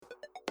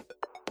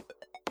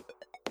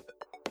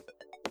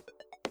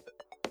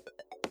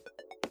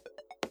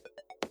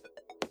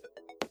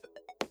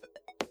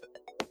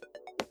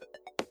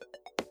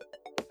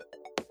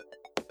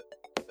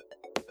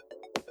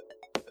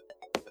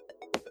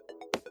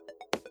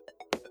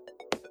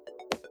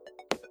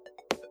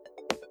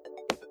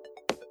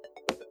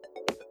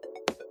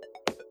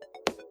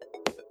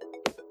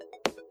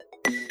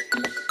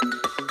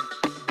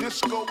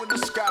disco in the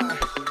sky.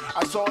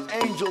 I saw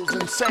angels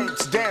and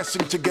saints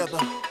dancing together.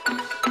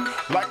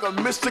 Like a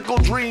mystical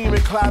dream,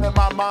 it clouded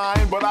my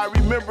mind, but I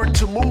remembered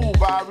to move.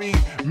 I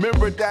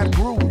remembered that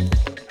groove.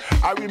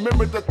 I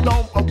remembered the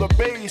thump of the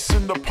bass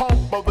and the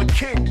pump of the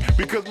kick,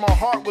 because my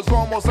heart was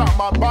almost out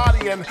my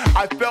body and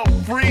I felt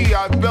free,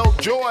 I felt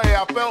joy,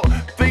 I felt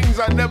things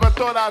I never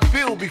thought I'd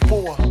feel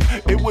before.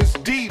 It was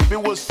deep,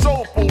 it was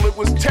soulful, it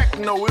was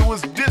techno, it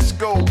was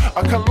disco,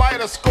 a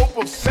kaleidoscope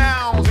of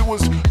sounds. It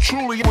was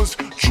truly, it was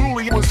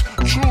truly, it was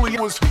truly,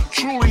 it was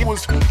truly, it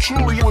was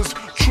truly, it was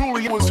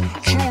truly, it was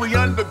truly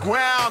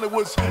underground. It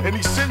was an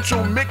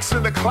essential mix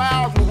in the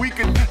clouds where we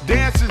could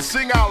dance and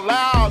sing out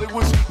loud. It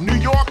was New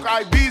York,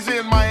 Ibiza,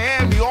 and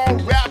Miami all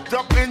wrapped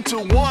up into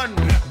one.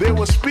 There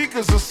were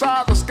speakers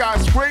aside the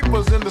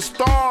skyscrapers and the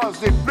stars.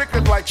 They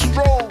flickered like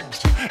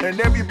strobes, and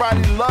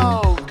everybody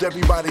loved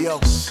everybody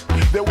else.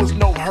 There was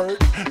no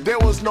hurt, there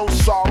was no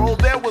sorrow,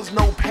 there was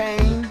no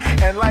pain.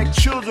 And like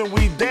children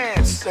we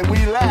danced and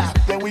we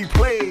laughed and we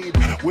played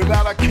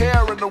without a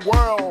care in the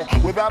world,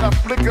 without a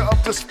flicker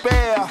of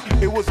despair.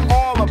 It was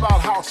all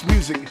about house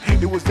music.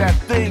 It was that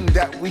thing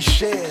that we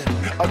shared,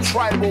 a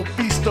tribal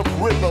feast of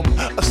rhythm,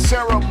 a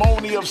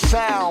ceremony of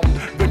sound,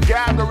 the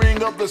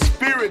gathering of the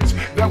spirits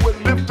that would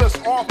lift us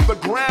off the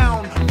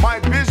ground. My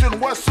vision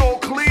was so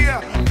clear,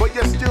 but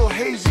yet still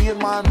hazy in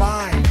my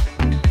mind.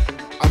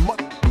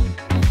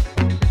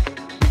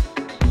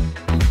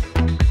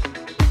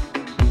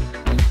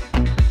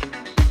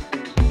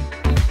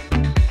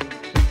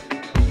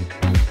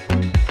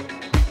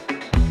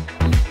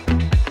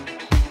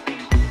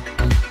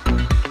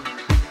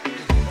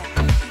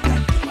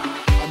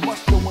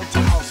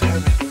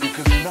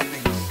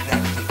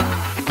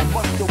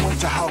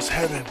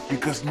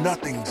 Because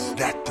nothing's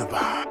that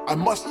divine. I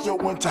must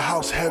have went to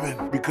house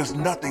heaven because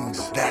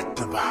nothing's that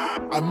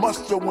divine. I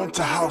must have went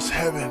to house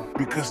heaven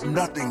because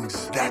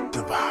nothing's that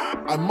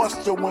divine. I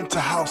must have went to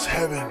house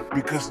heaven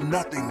because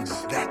nothing's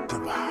that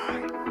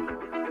divine.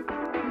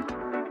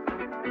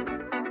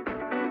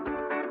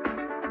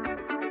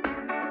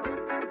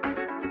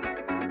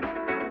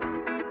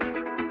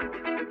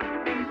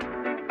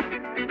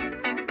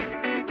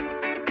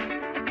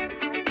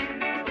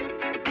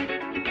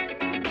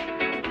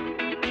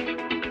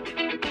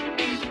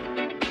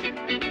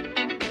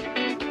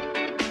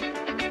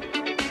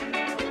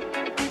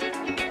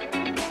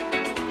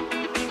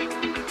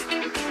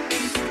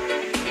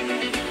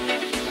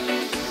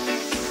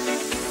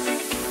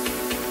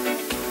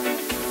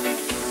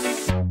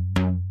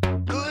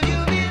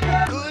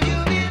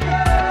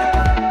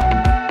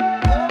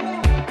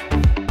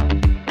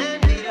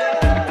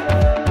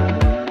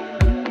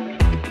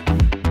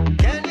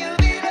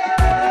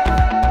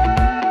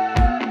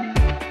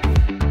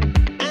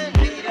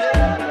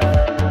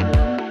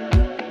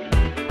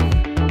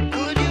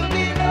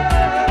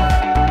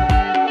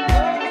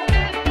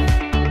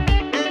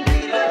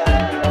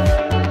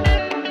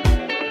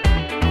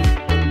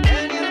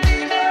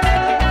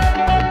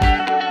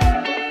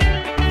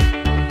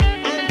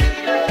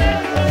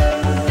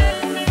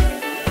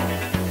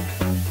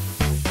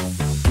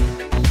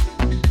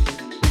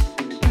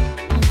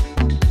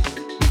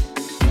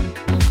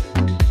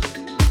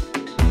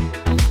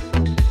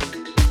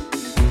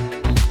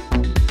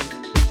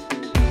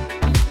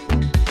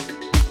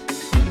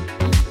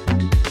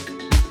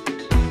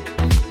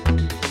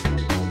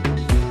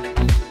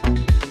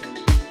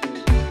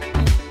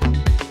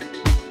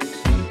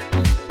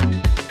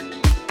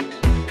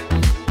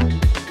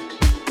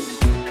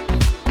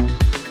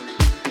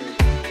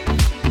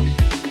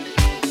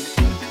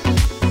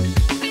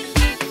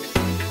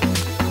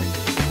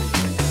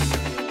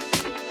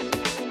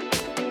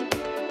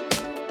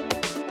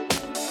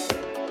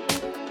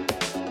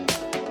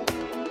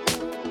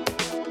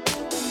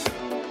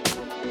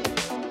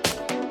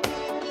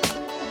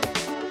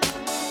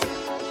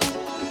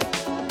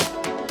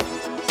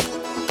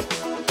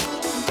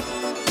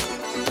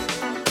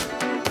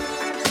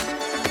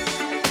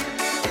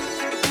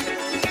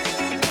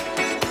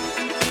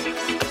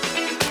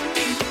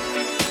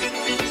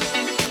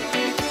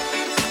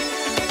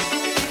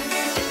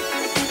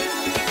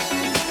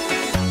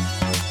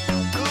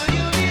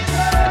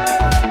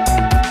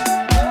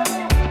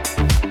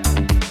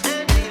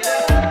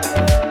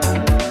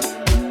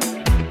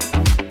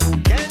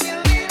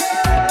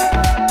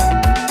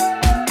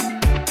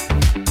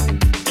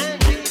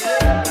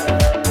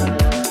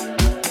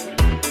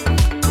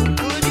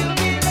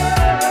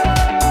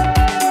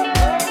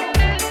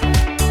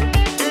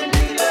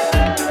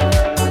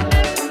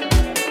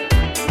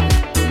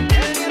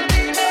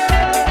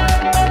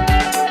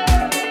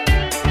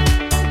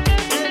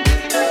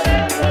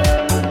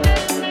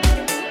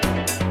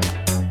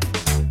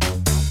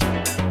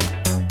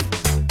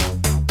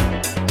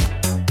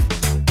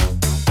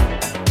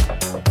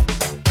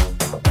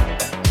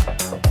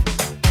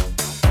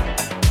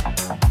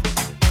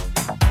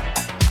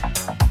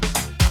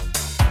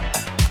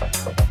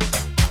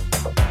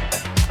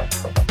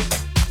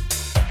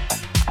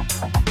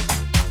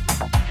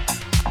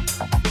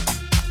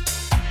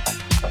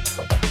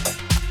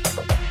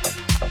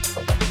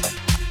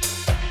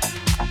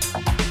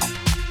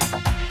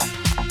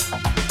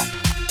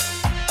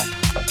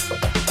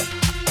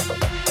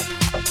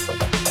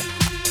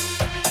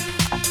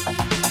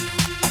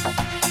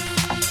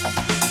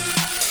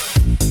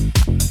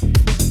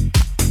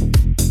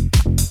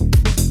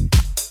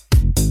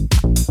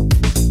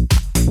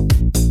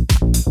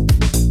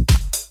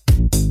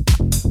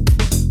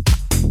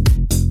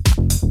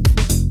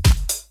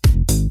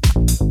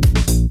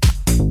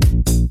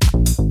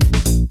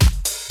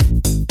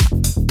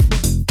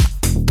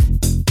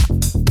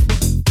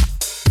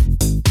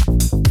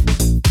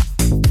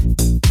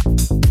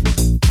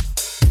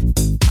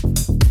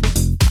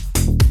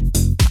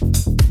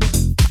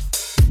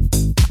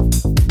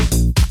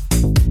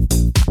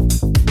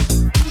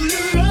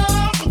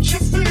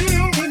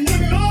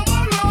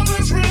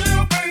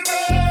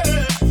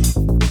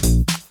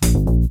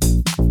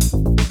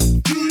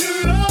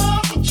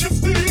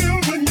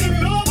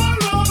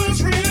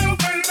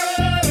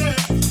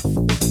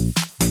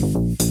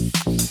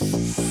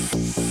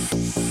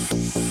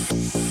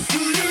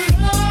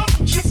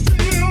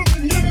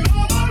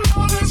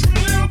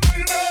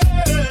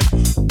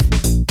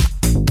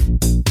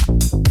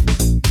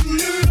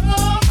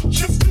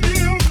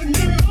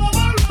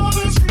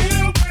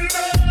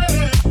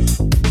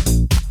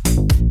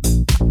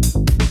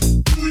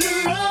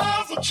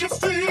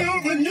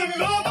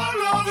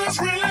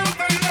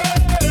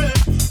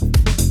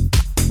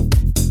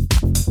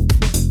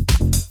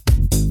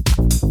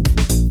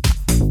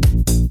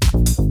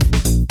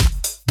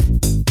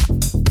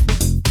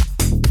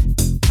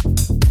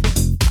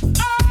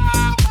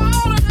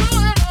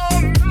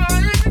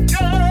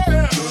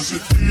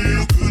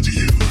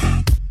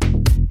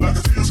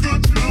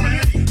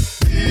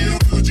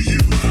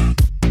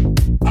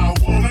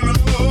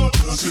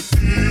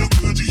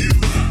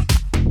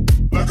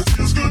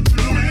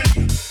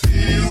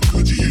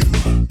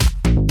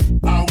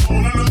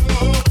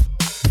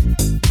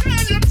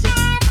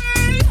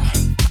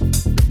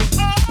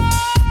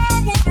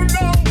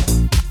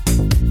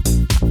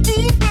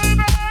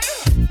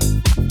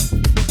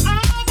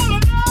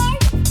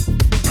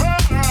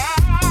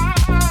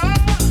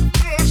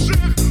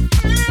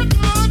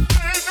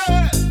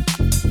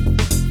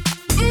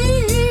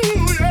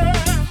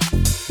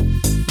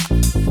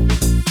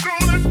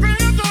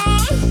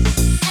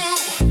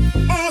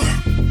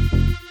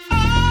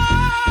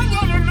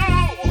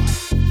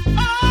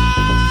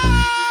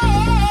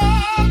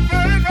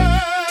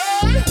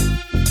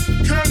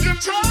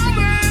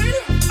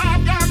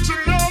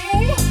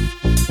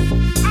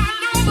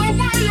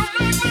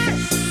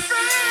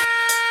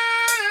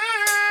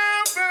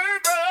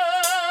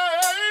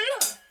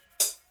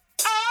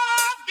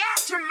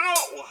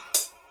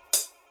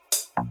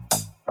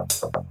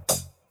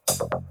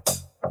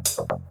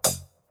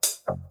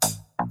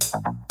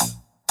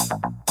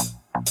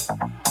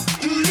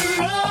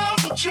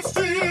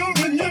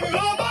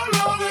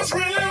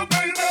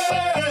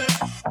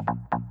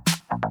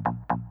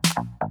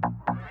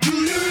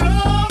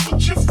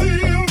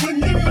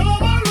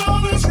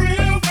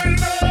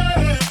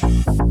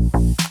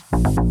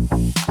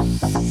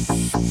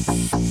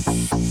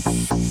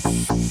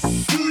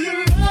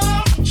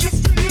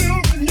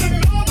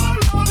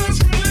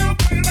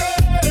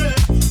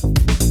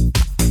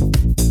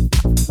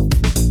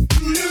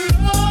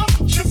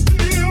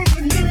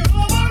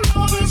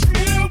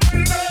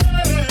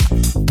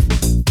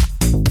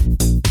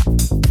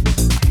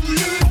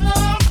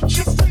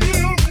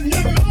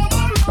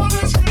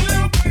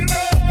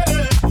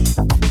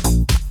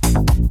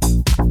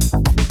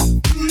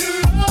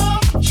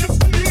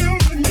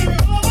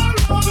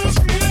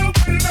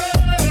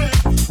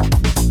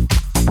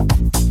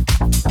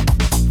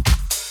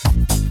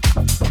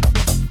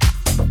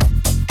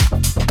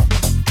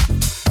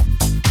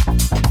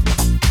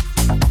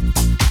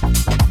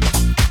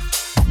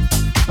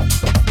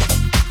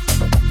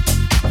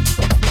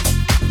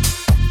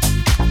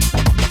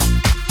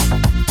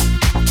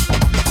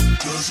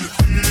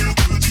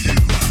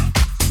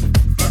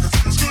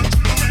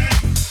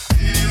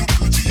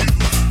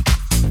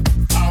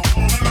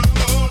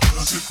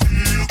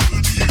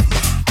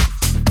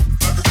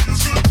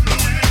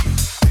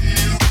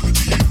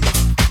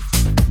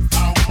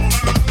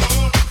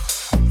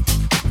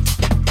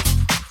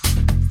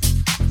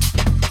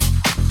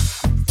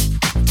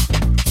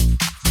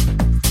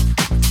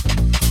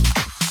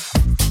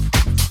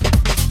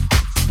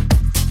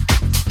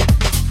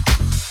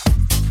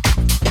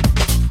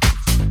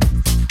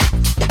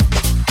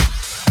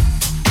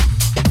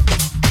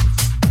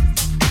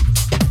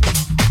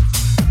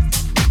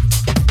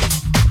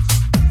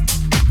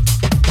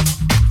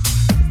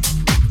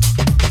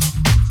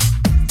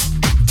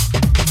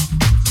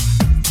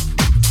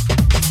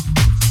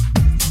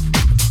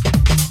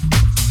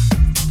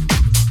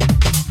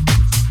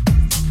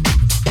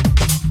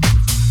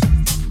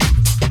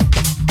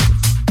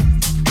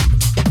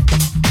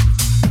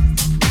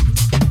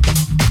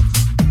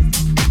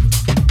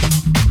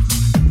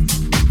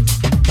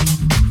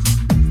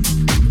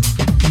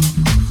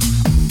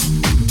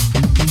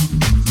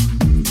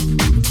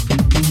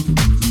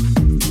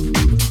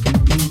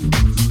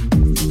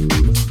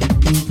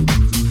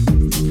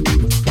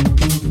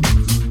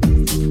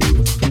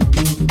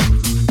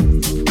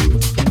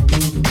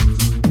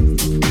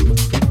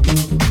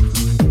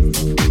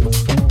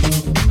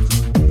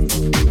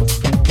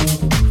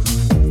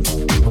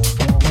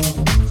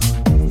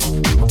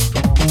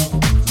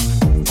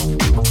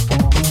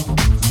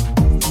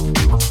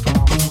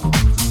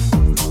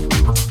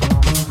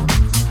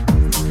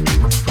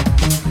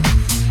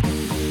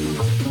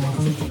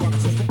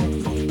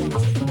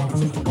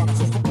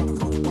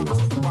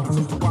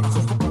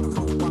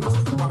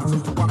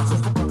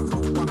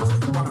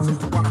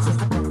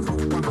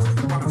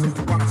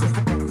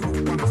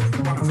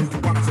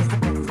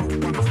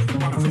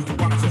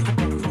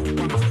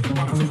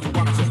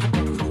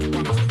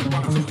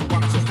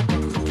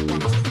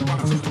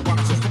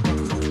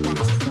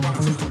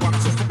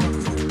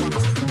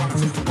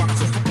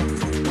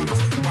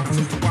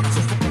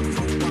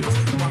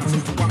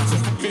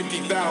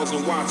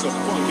 watts of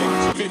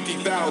funkin',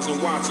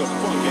 50,000 watts of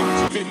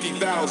funkin',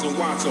 50,000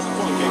 watts of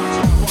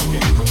funkin'.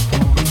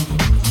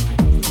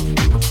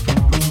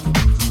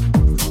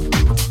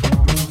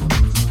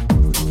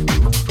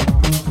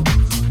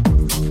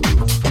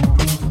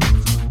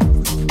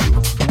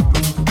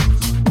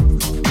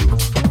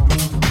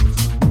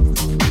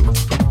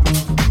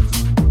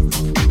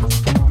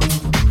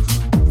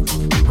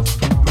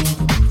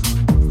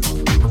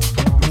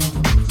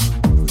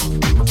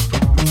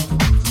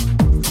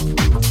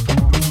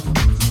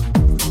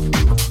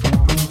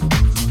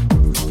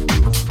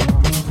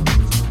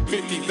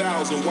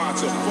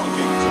 Watts of funk.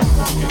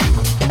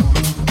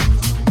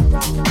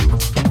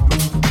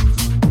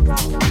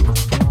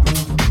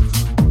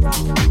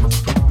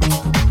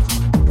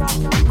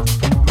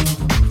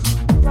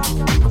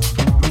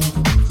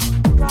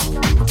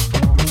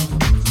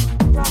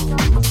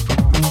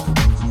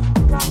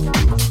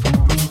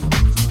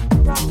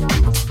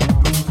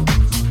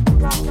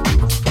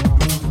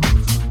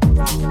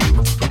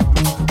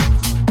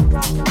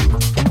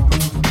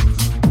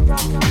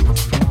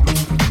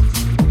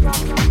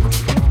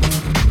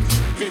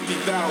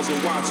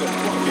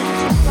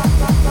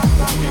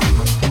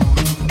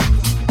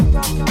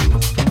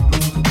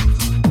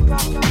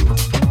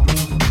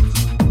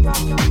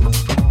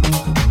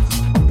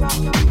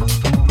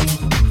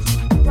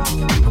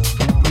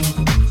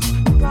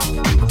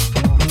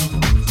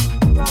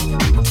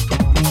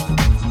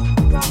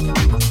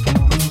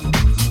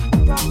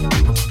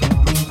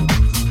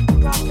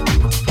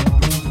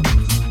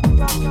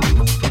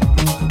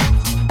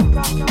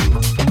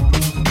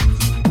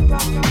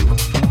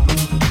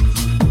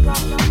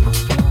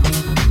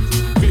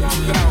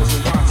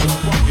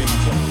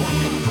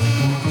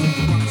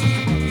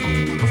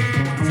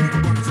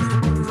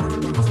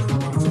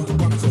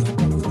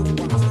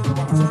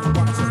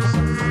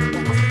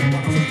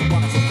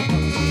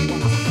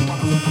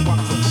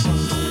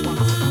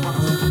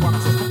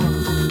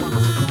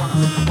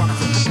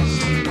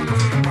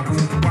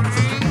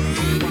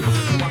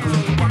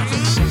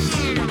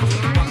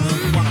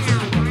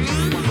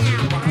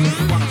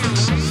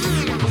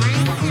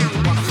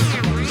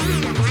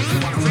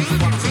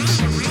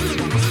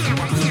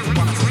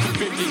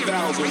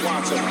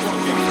 watts of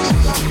funkin'.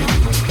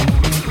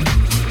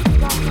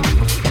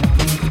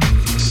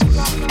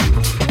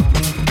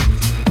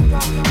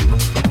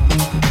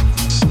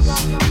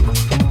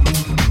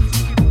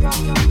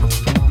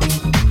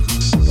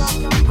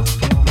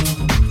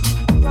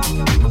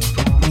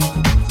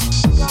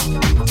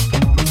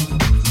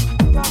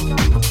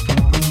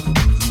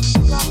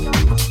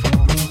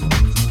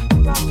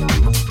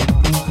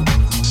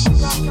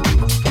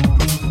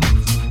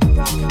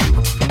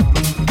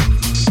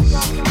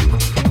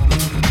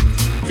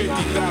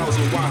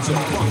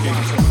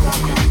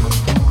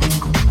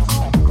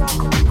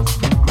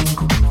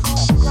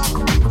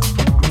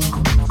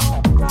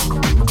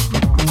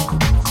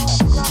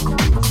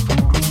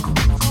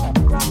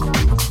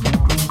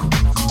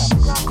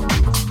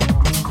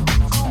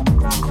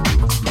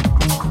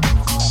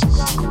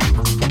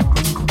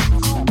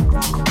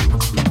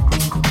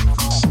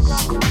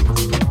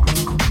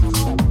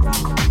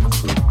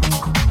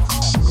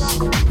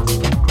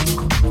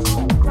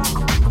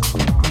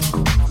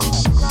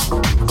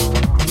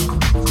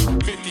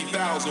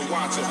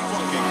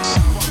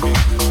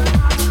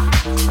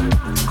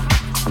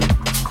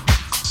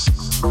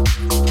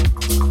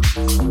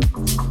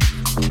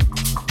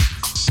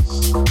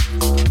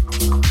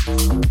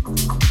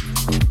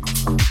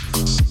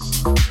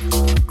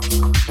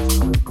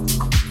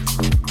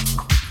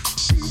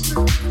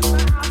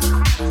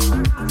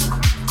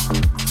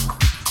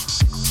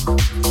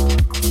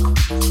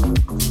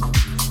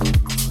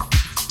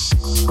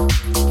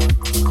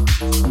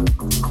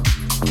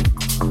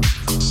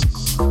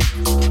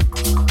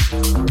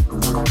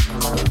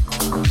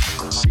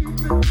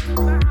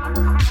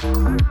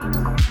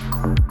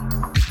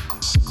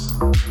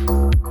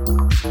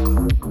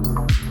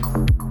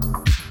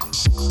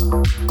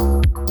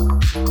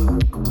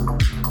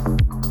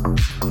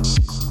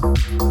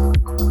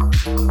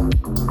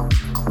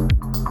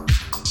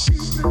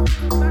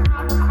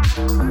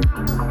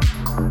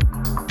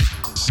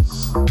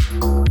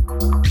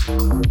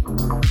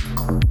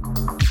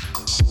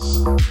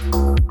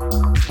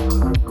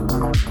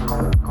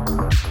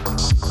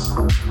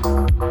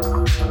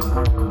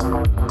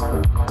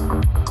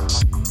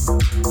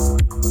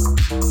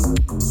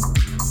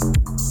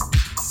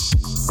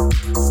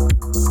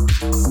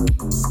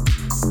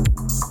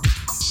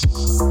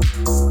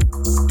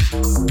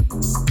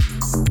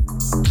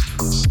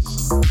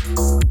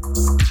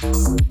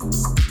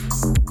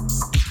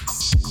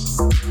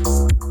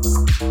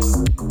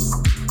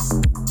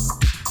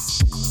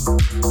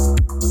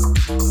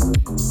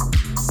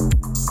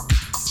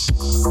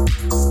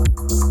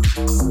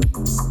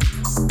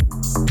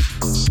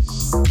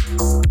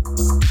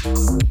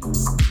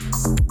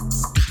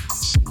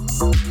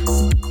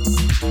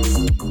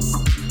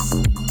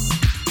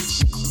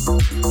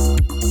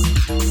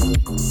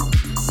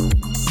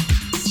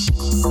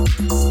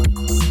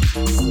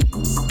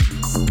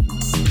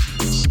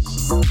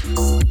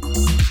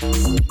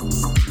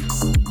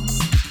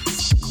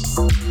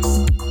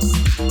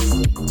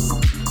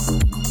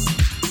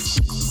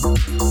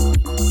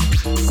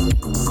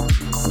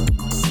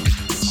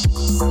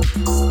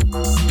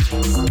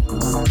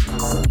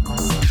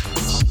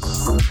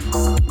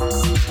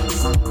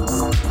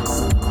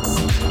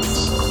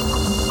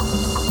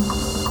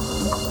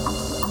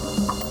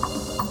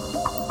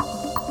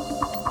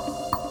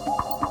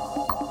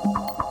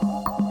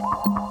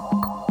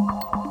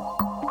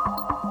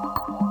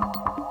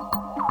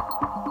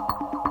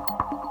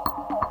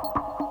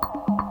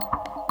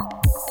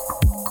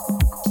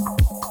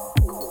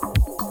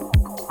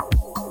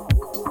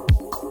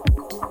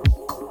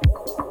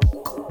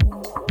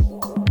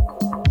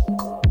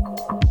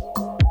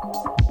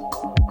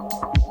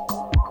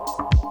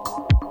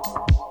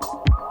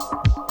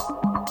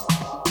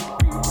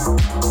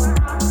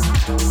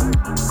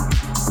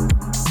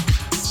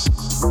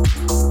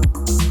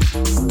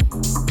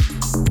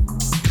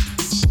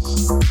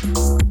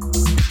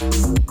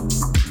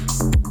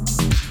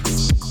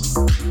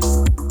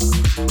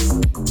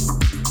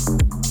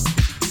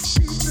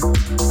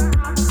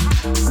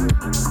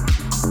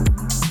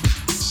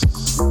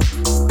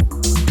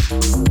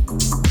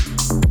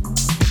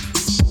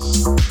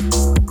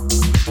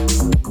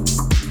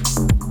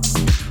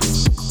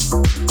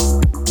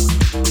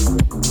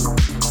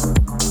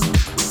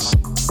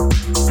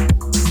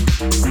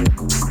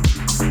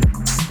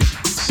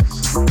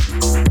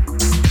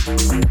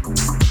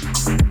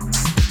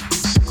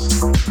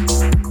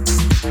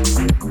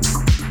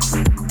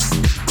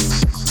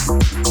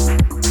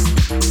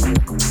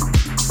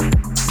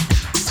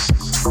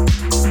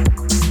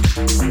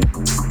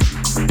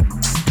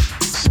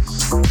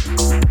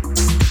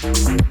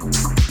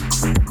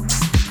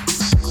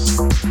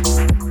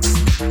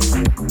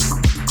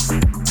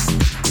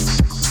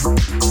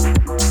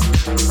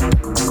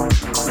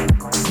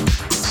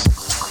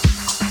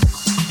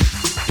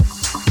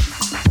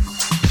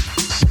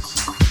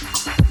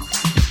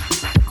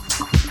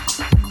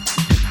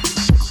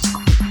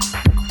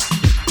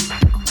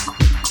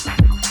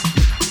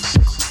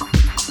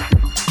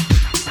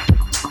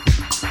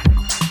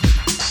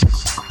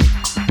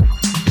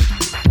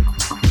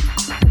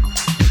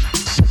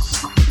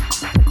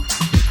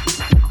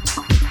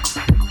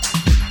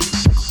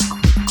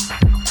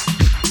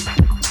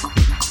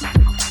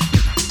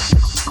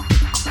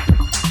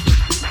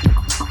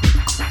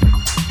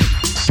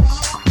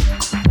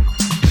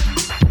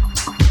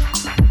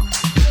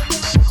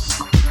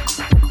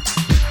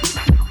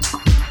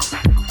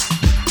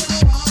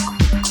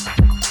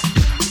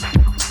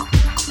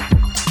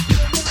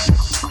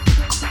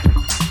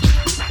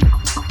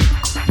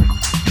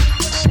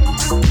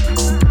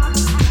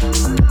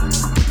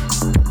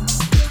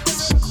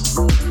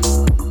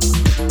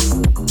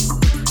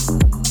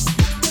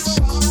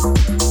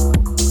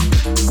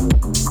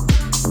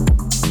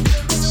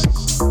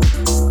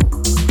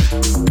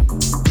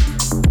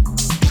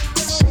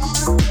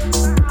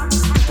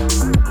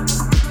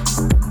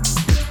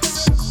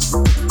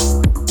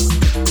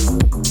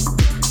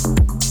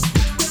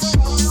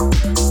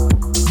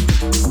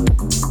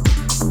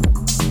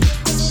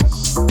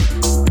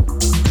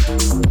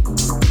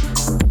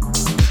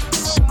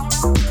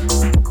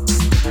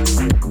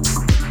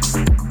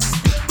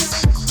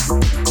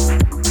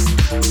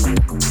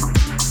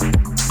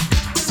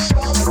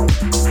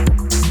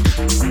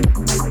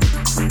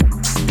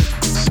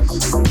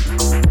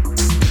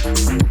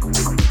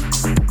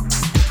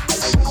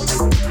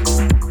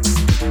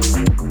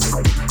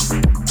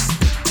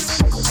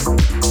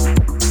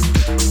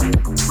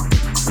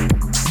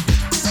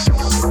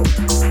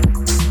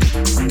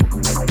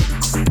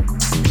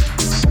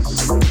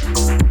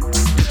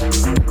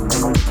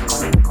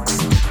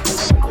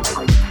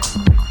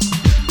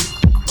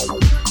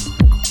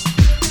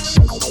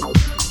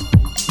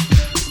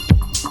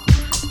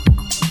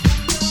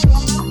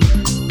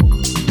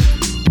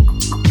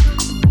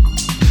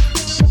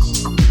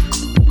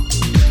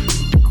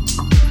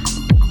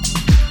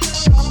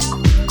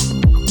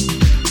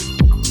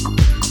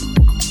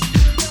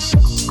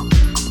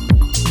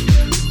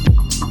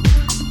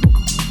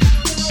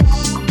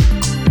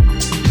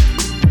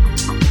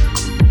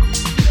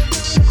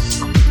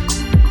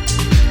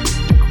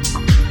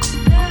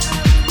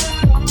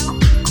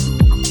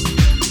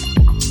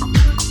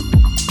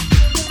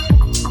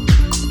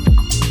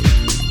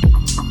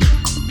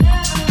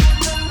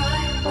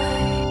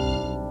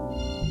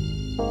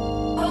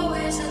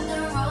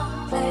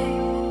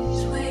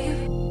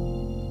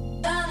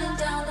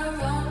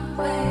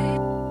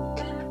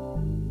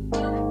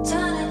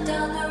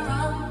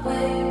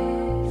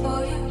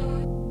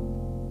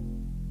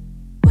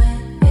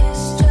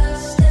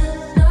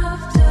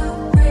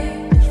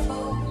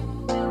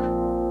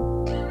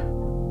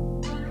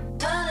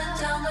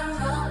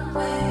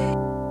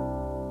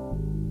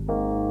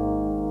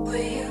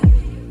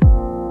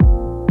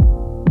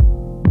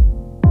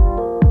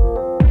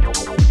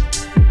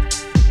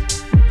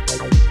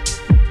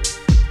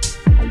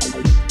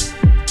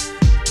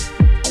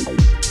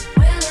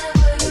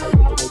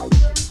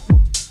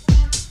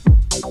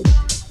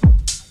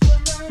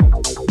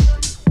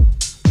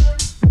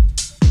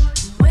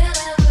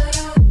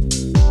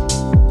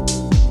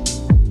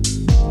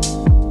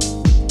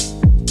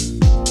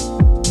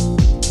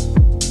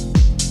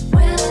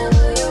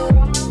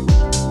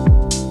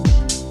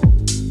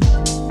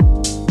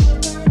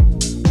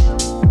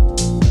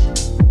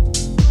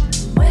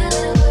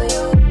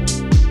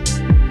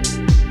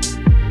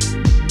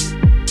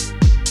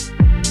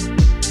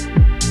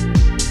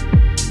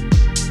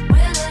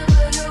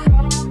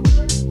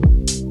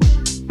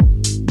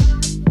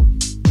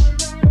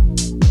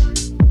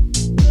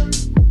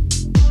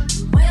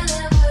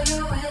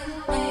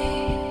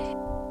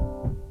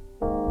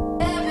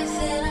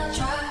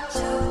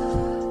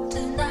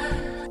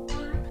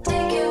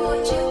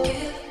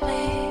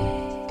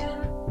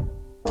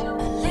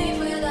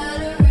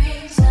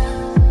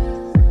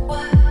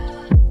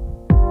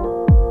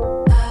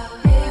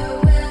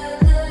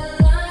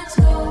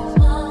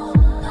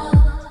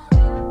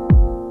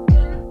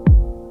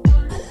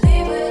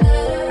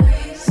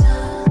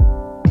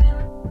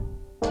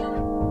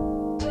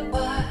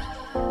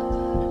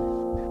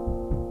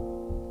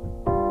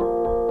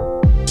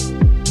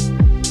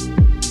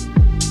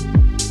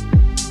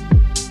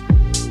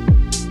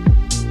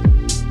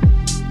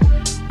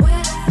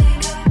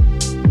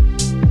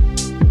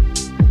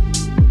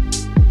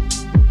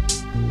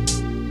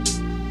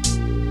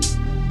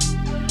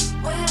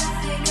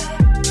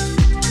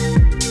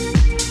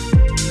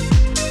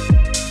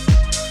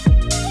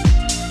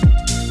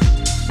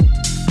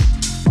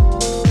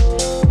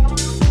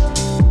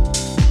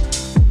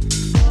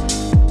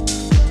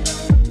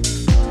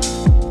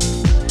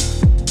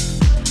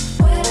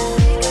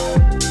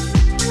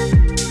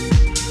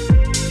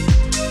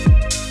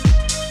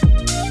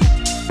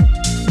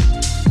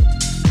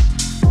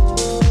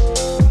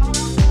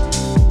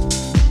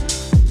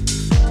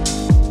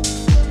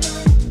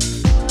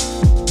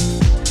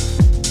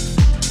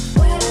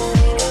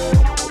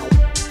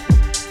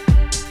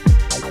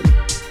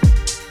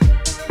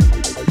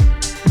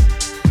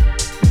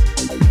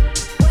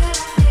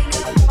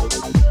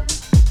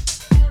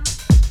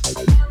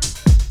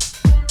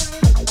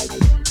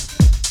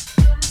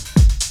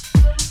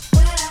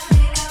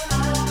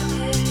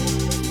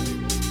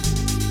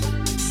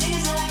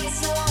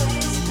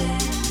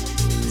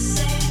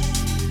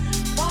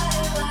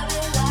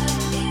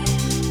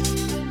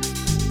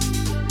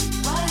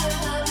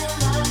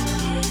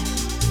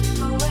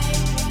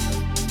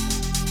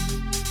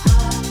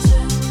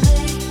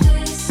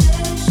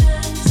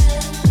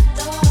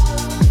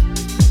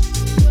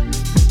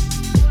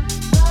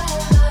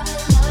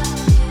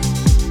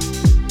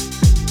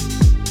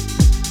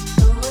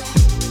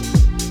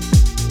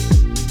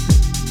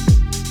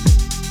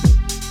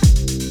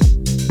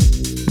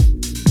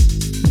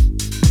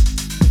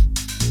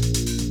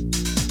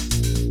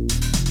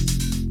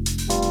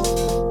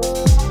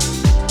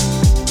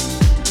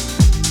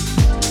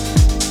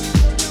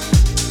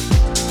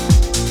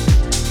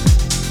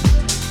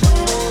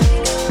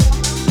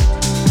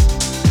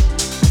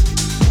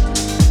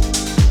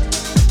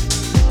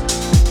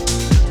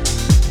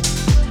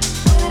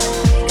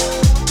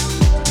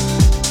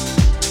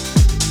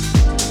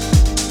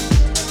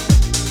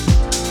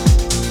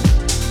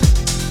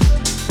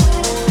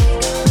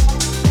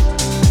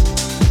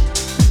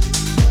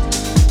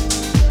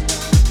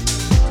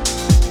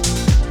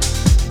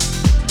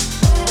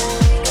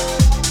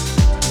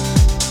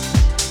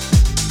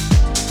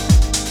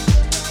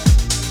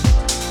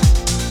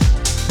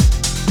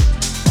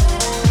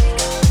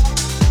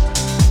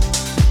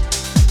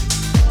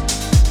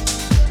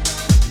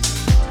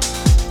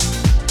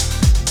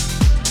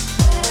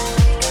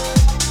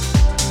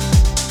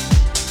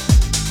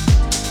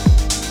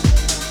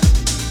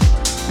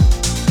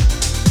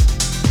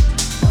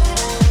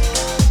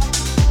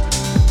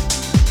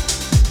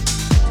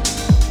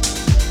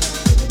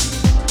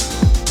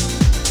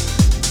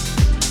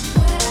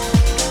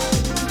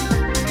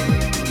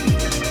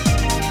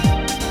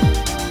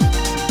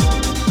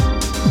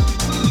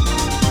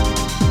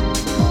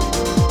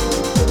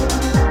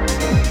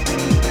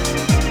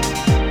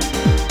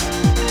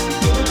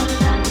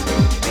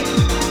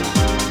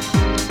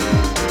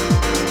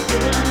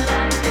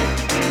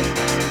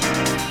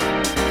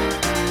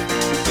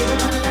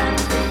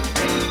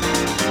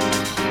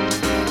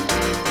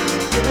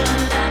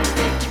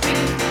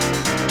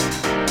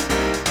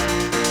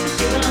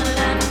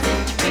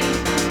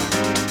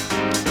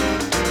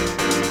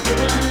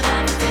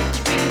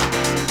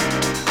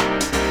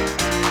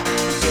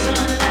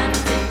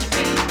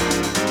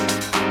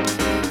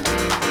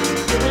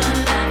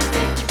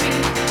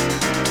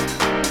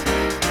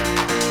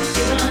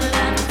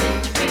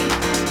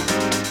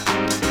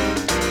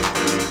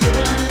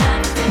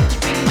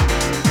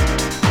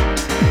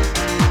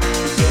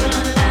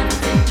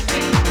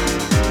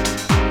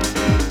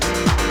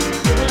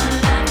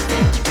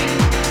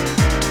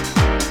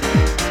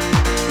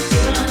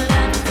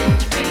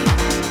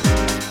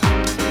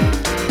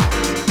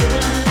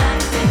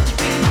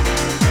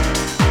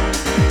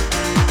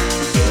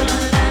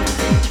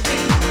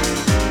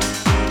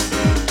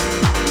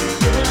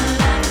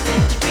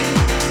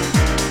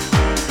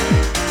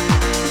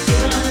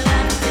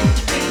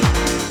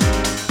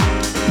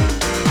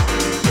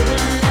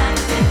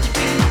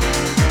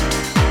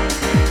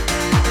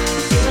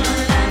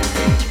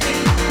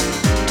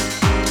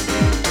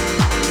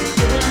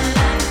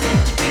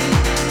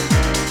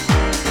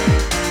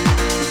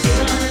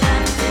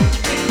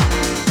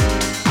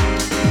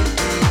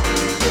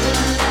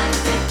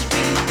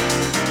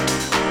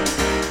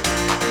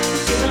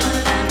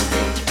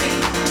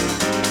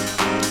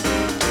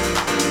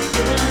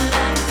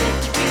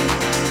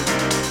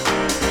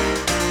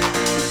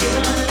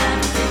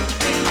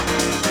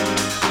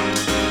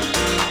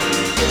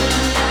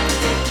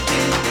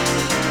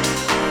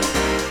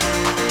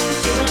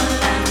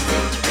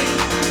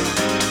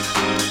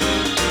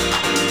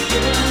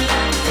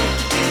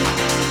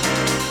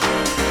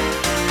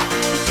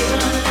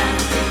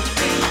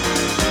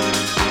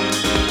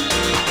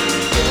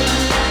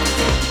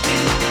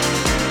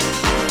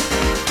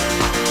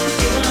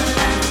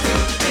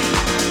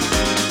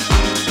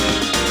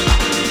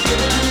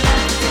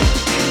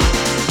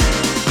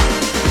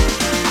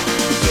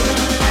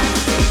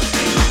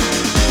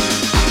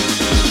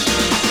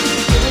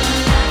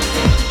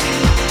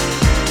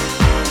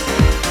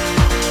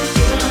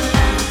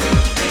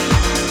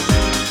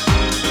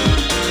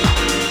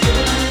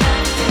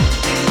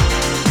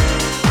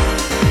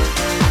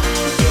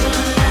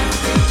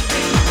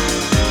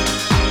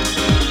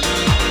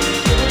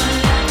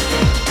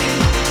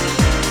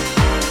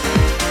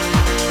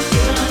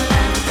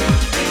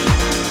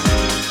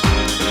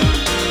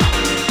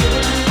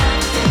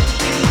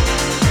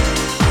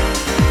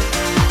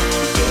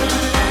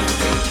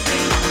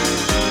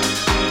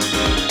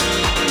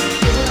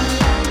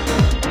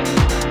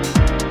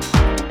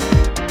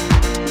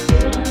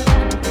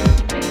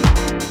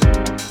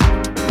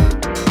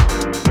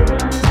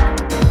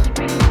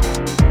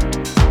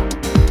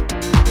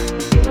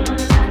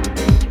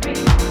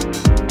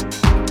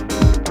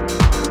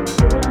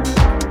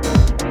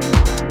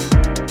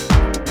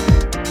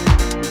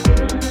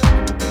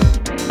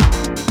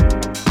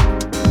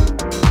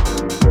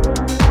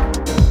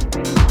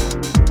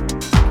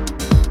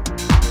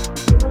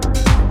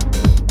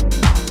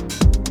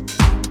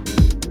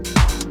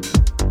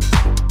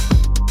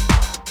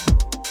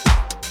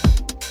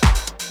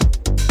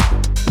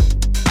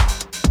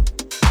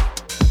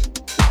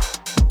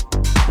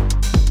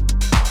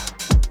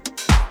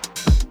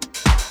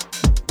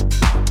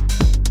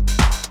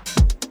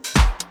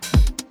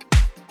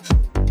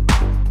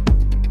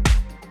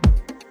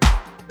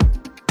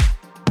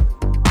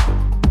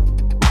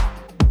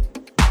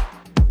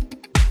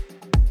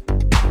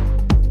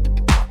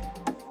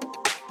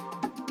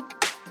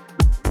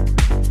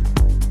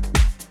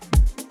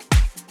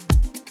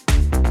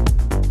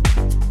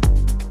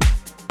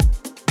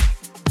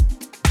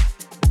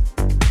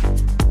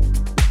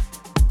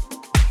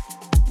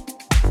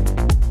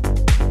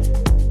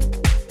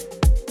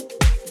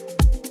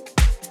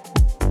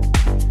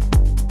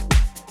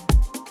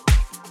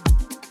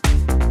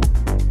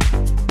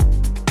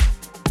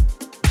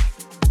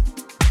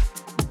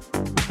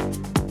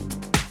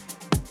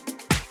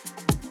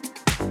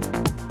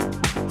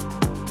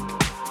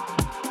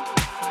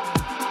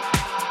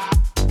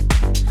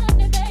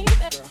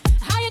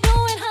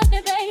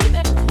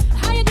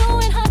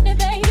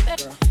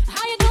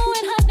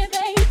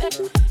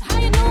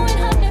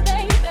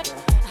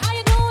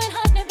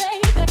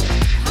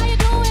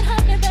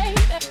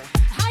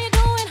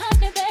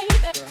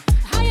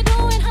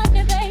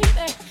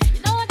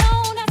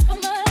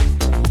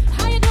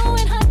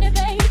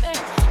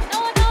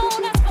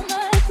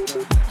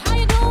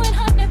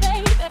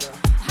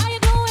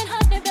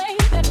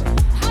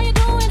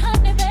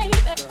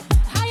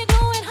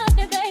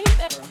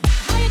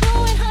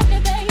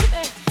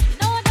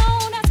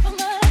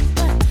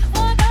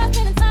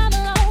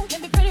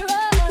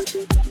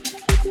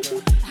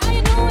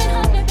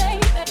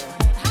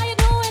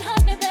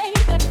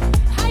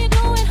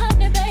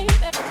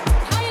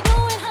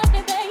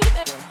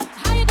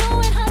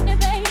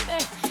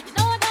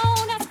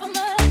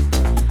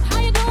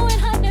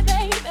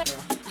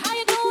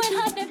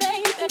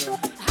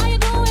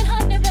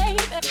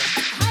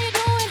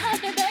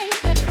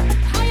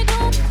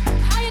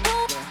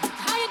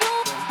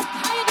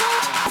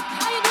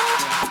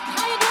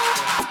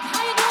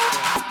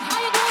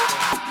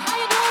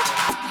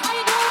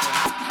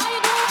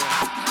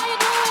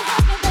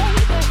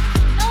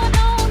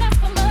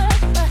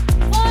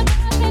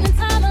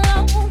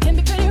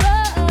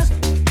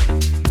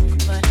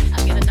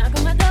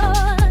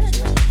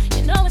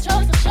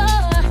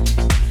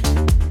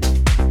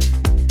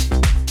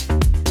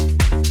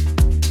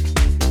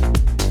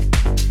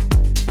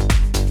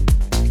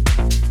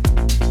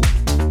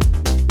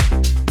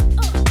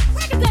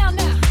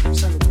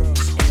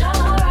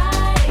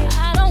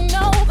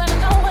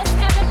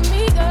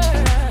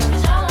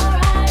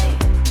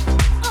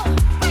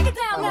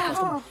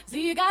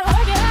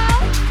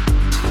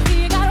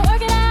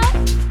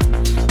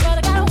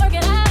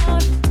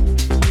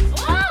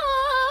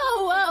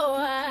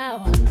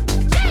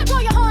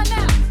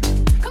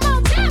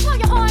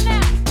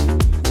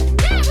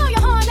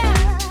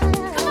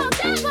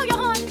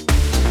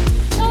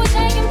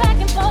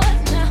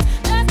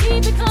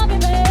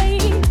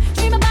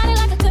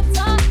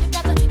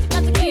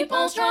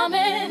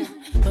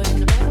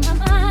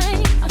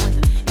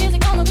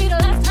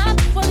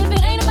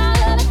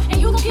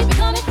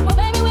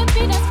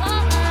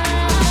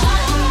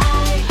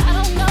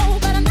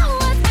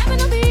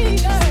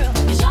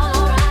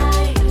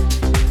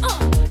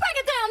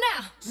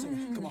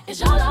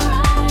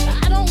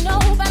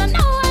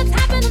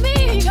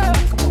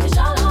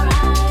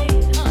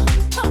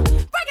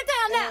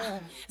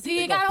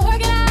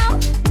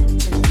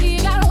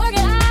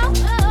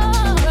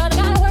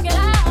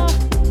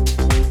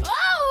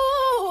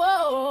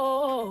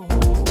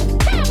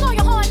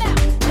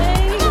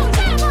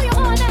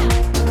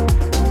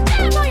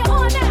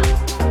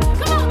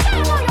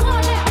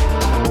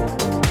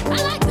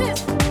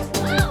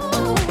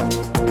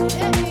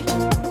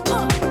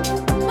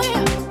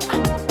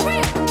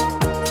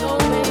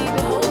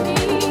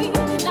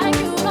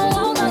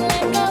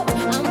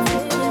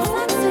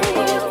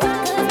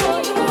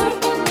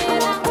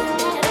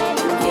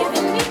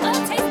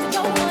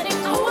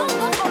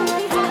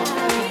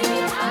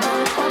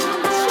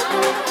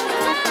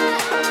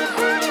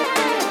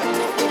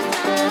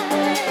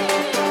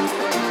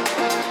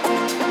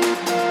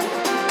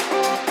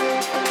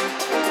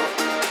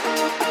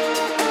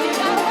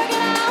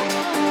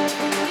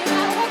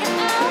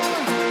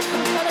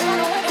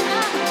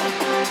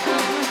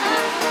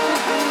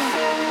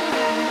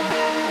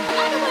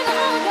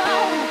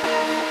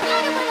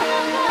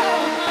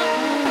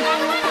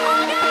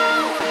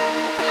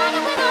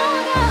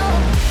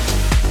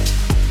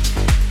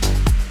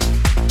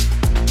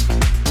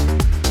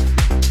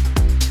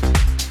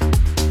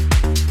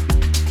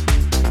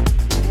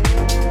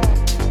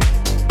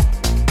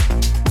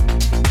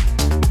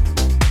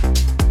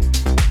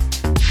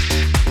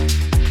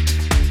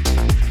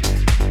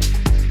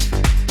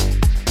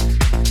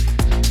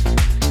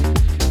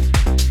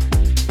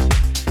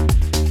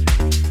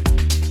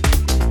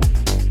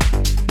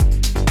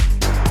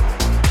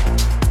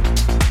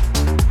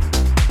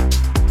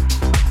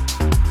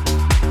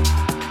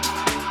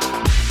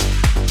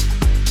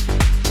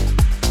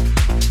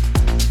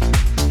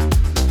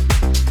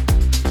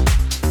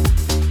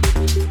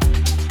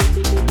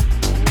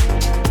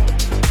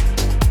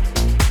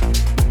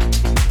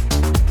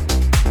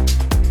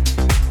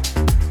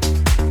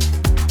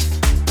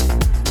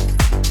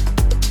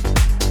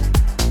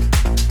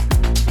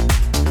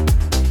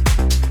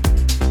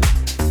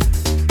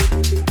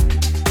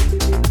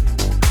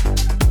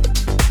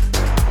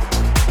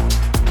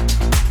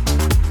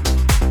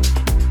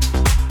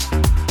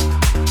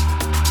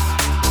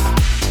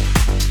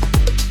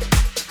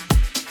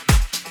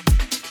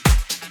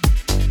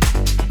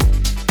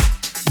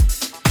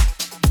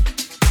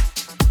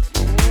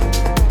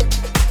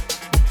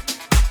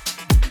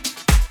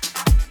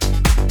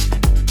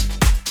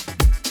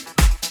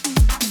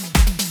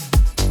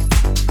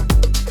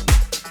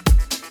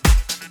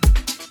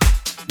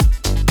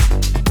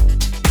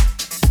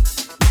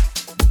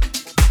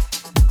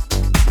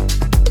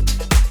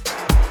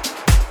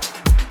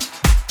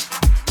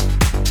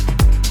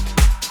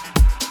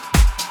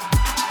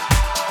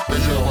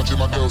 watching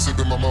my girl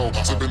sipping my mo,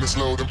 sipping it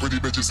slow, them pretty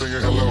bitches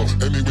saying hello.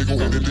 Anyway, go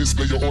ahead and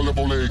display your olive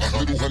olay.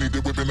 Little honey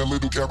dip whipping a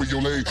little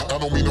cabriolet. I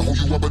don't mean to hold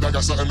you up, but I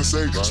got something to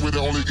say. Swear to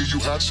only give you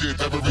hot shit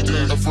every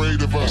day.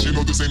 Afraid of us, you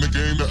know this ain't a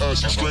game to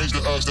us. You strange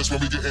to us, that's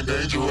when we getting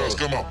dangerous.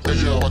 Come on, hey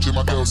yo, watching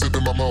my girl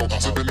sipping my mo,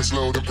 sipping it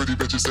slow, them pretty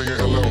bitches saying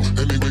hello.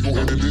 Anyway, go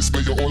ahead and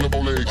display your olive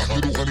olay.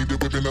 Little honey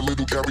dip whipping a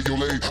little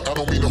cabriolet. I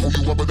don't mean to hold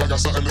you up, but I got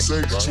something to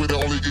say. Swear to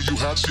only give you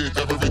hot shit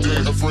every day.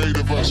 Afraid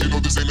of us, you know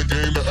this ain't a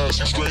game to us.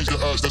 You strange to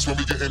us, that's when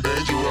we getting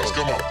dangerous.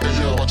 Come on, hey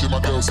yo, watching my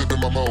girl sipping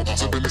my mo,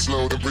 sipping it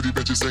slow, them pretty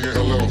bitches saying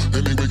hello.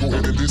 Anyway, go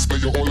ahead and display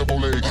your olive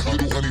olay.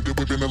 Little honey dip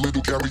whipping a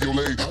little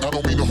cabriolet. I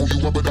don't mean to hold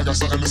you up, but I got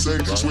something to say.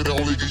 Swear to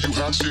only give you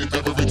hot shit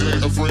every day.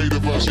 Afraid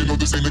of us, you know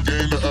this ain't a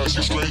game to us.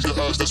 You strange to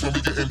us, that's when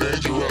we getting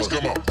dangerous.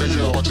 Come on, hey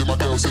yo, watching my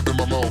girl sipping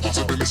my mo,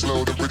 sipping it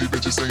slow, them pretty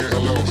bitches saying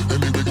hello.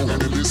 Anyway, go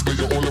ahead and display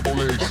your olive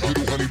olay.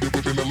 Little honey dip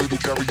whipping a little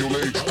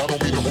cabriolet. I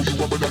don't mean to hold you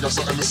up, but I got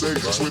something to say.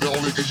 Swear to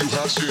only give you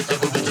hot shit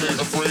every day.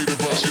 Afraid of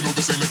us, you know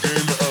this ain't a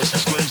game to us. You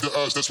strange to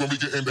us, that's when we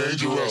getting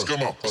dangerous.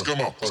 Come on,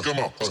 come on, come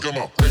on, come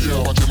on. Hey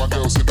yo, watching my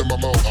girl sipping my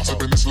mo,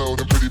 sipping it slow,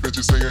 them pretty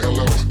bitches saying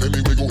hello.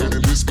 Anyway, go ahead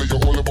and display your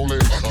olive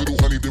olay. Little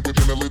honey dip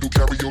whipping a little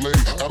cabriolet.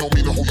 I don't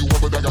mean to hold you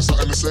up, but I got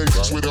something to say.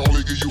 Swear to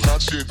only give you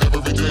hot shit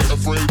every day.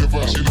 Afraid of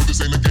us, you know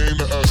this ain't a game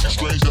to us. You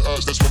strange to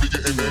us, that's when we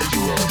getting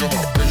dangerous. Come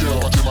on, hey yo,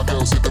 watching my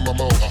girl sipping my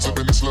mo,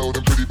 sipping it slow,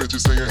 them pretty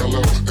bitches saying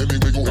hello.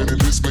 Anyway, go ahead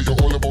and display your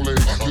olive olay.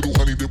 Little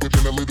honey dip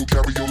whipping a little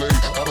cabriolet.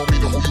 I don't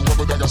mean to hold you up,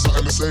 but I got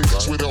something to say.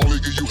 Swear to only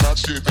give you hot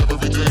shit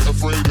every day.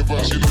 Afraid of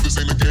us, you know this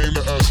ain't a game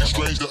to us. You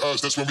strange to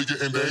us, that's when we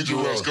getting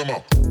dangerous. Come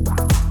on.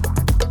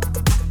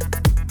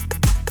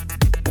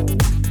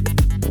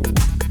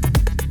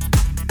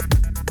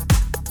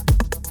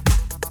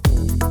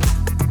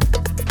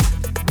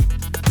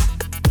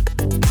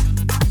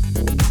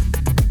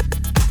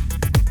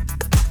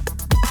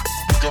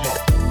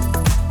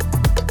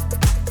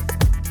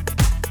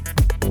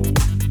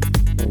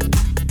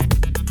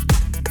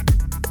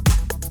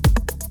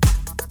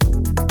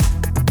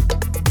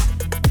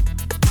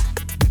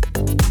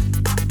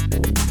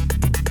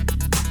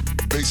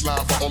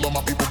 Baseline for all of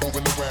my people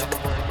moving around.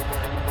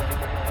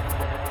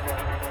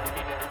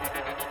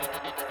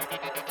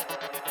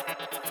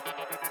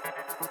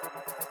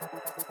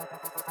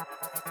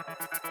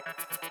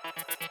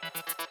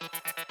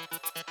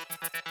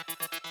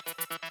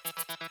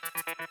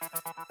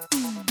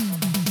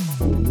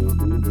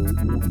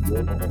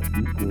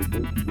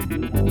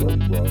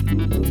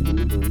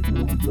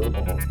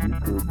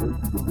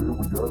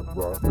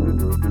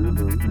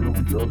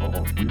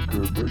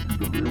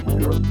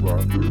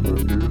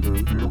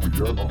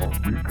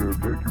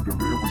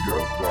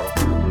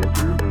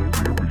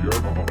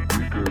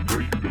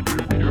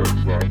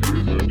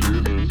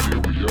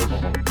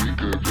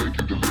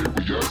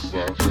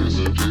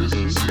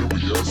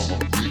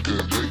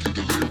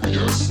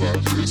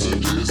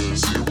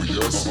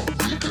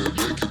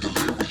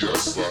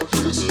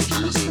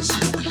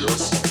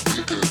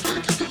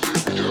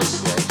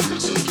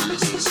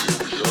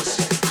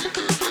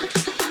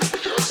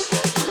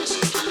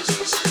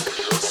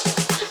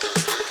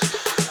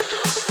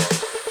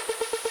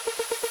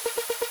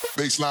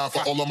 Baseline for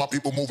all of my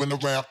people moving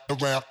around,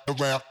 around,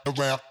 around,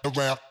 around,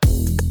 around.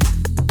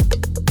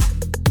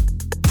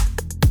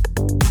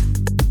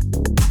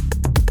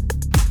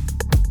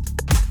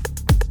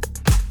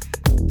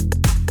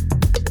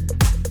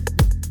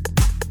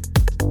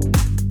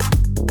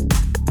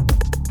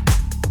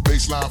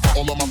 Baseline for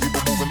all of my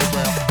people moving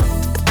around.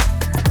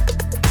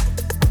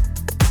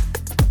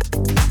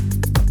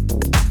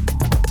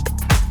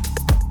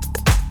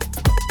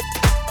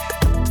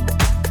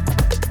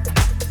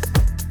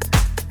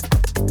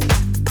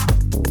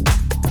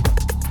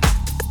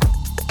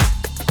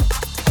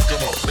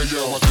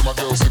 Watching my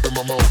girl sipping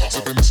my mo,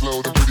 sipping it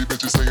slow, the pretty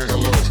bitches saying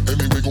hello.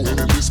 Anyway, go ahead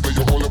and display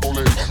your olive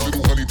olay.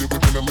 Little honey dip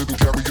whipping a little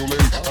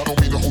cabriolet. I don't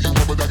mean to hold you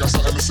up, but I got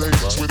something to say.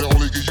 Swear to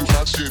only give you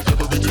hot shit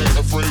every day.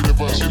 Afraid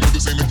of us, you know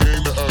this ain't a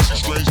game to us. You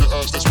strange to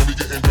us, that's when we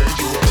getting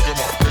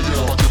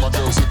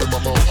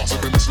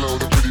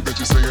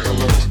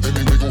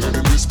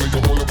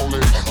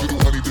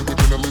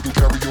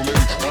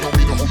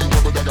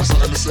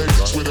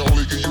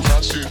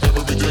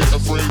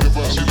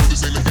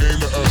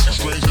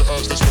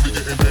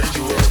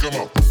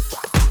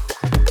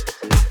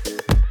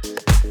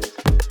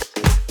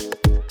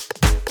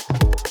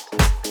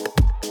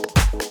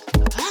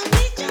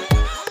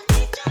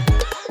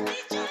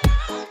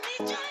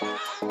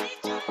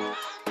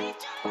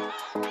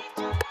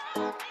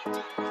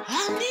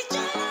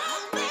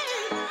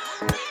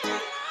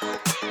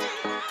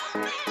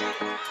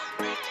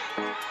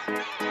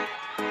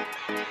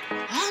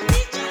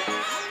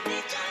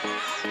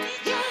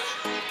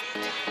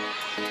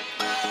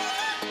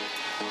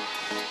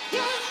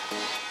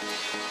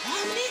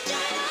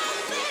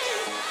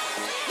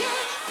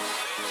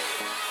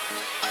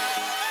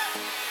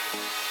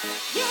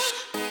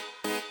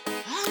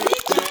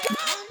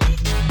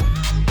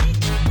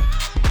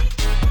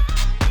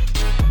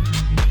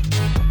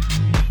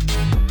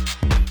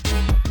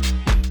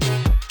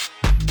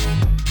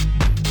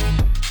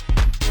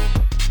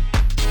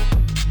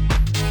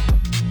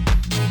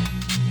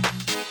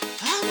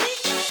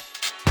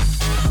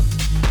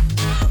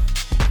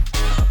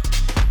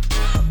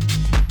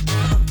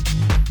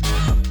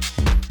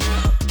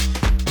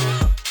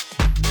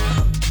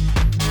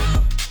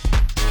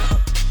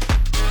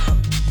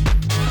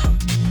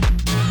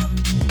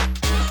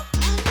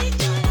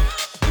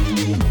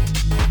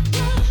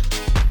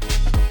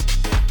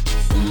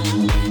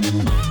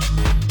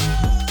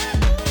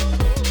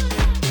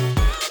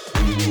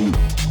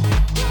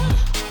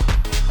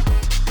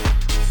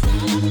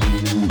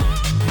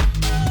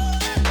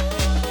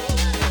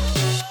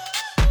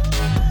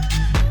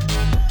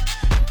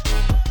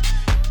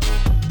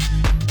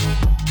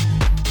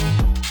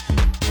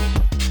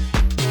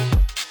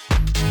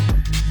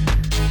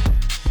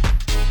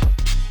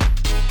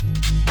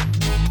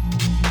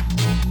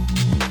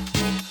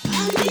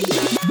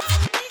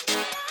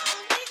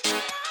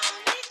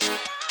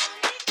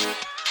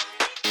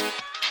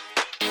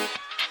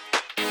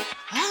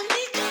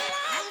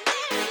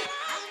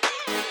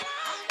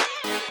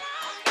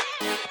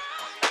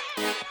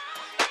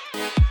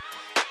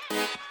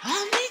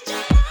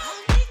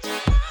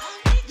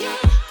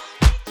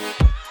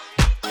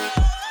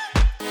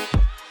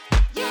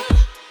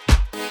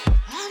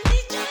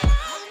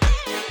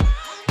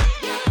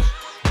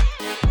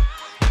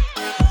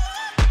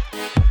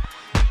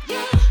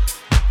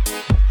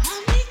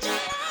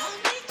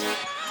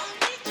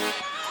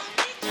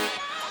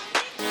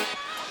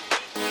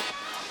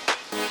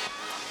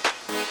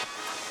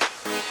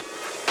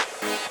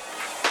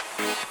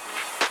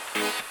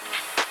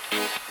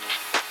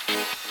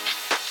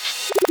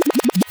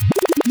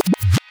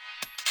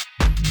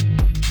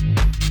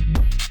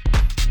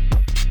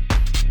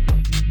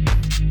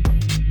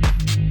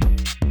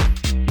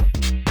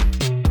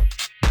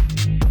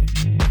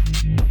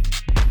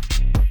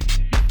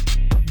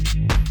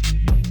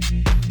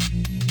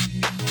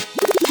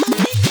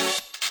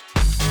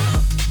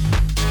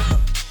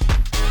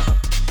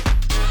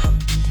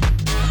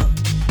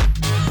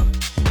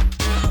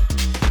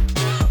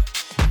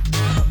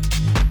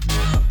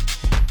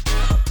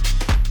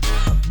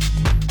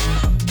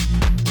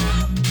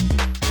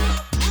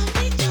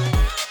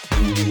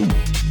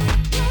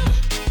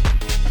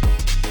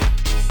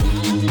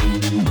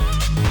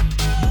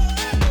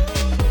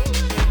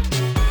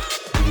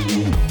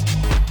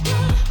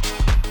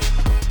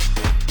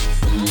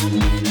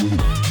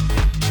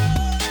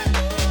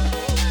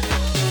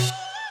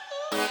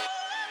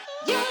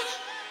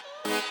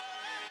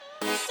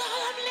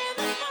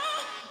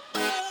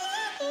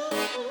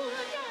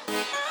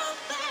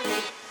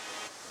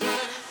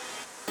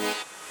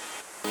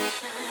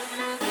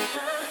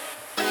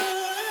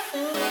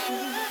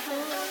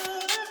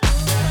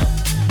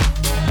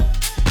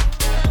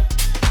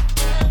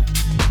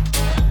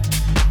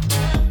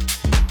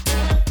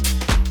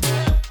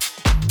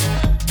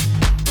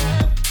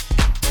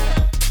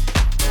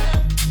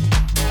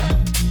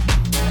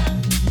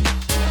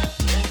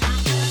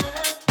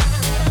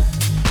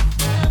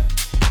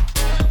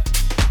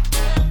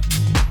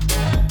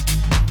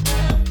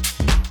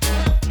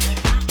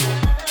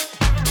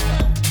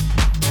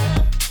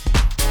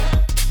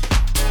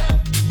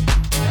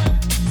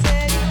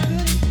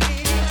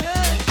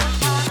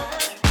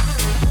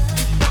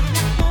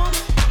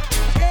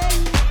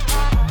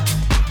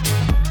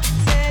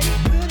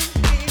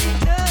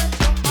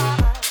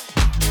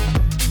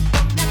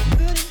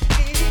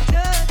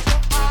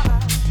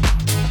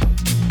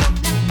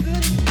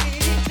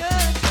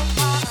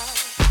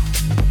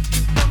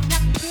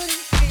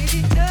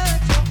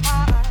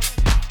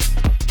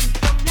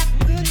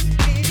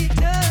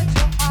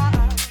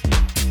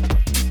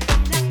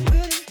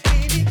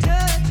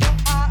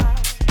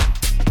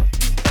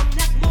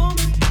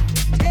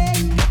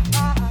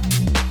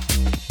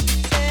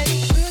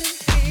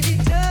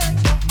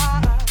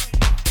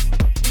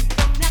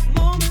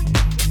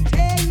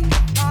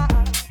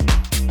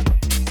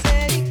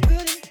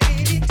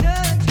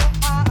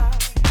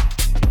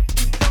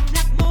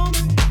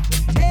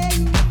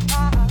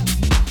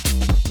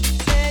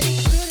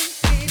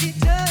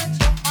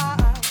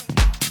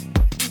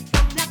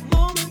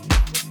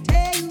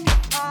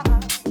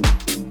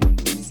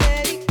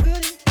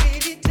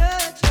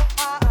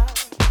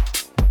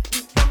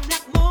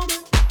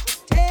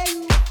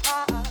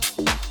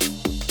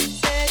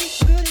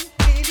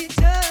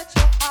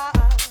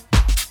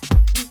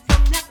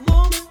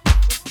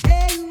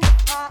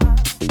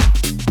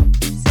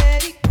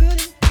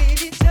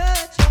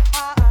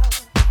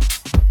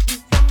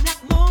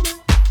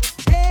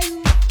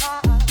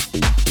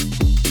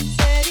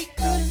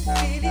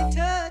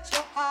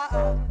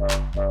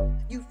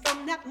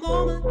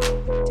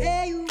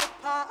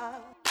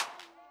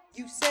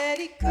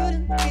he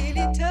couldn't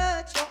really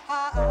touch your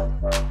heart.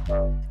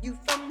 You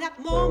from that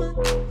moment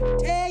would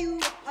tear you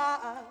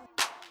apart.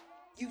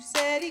 You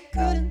said he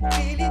couldn't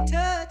really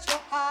touch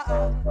your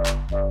heart.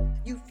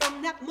 You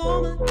from that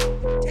moment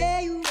would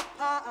tear you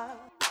apart.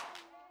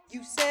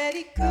 You said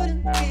he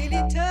couldn't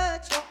really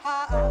touch your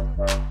heart.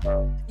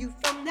 You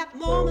from that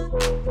moment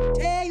would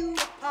tear you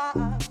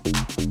apart.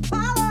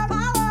 Power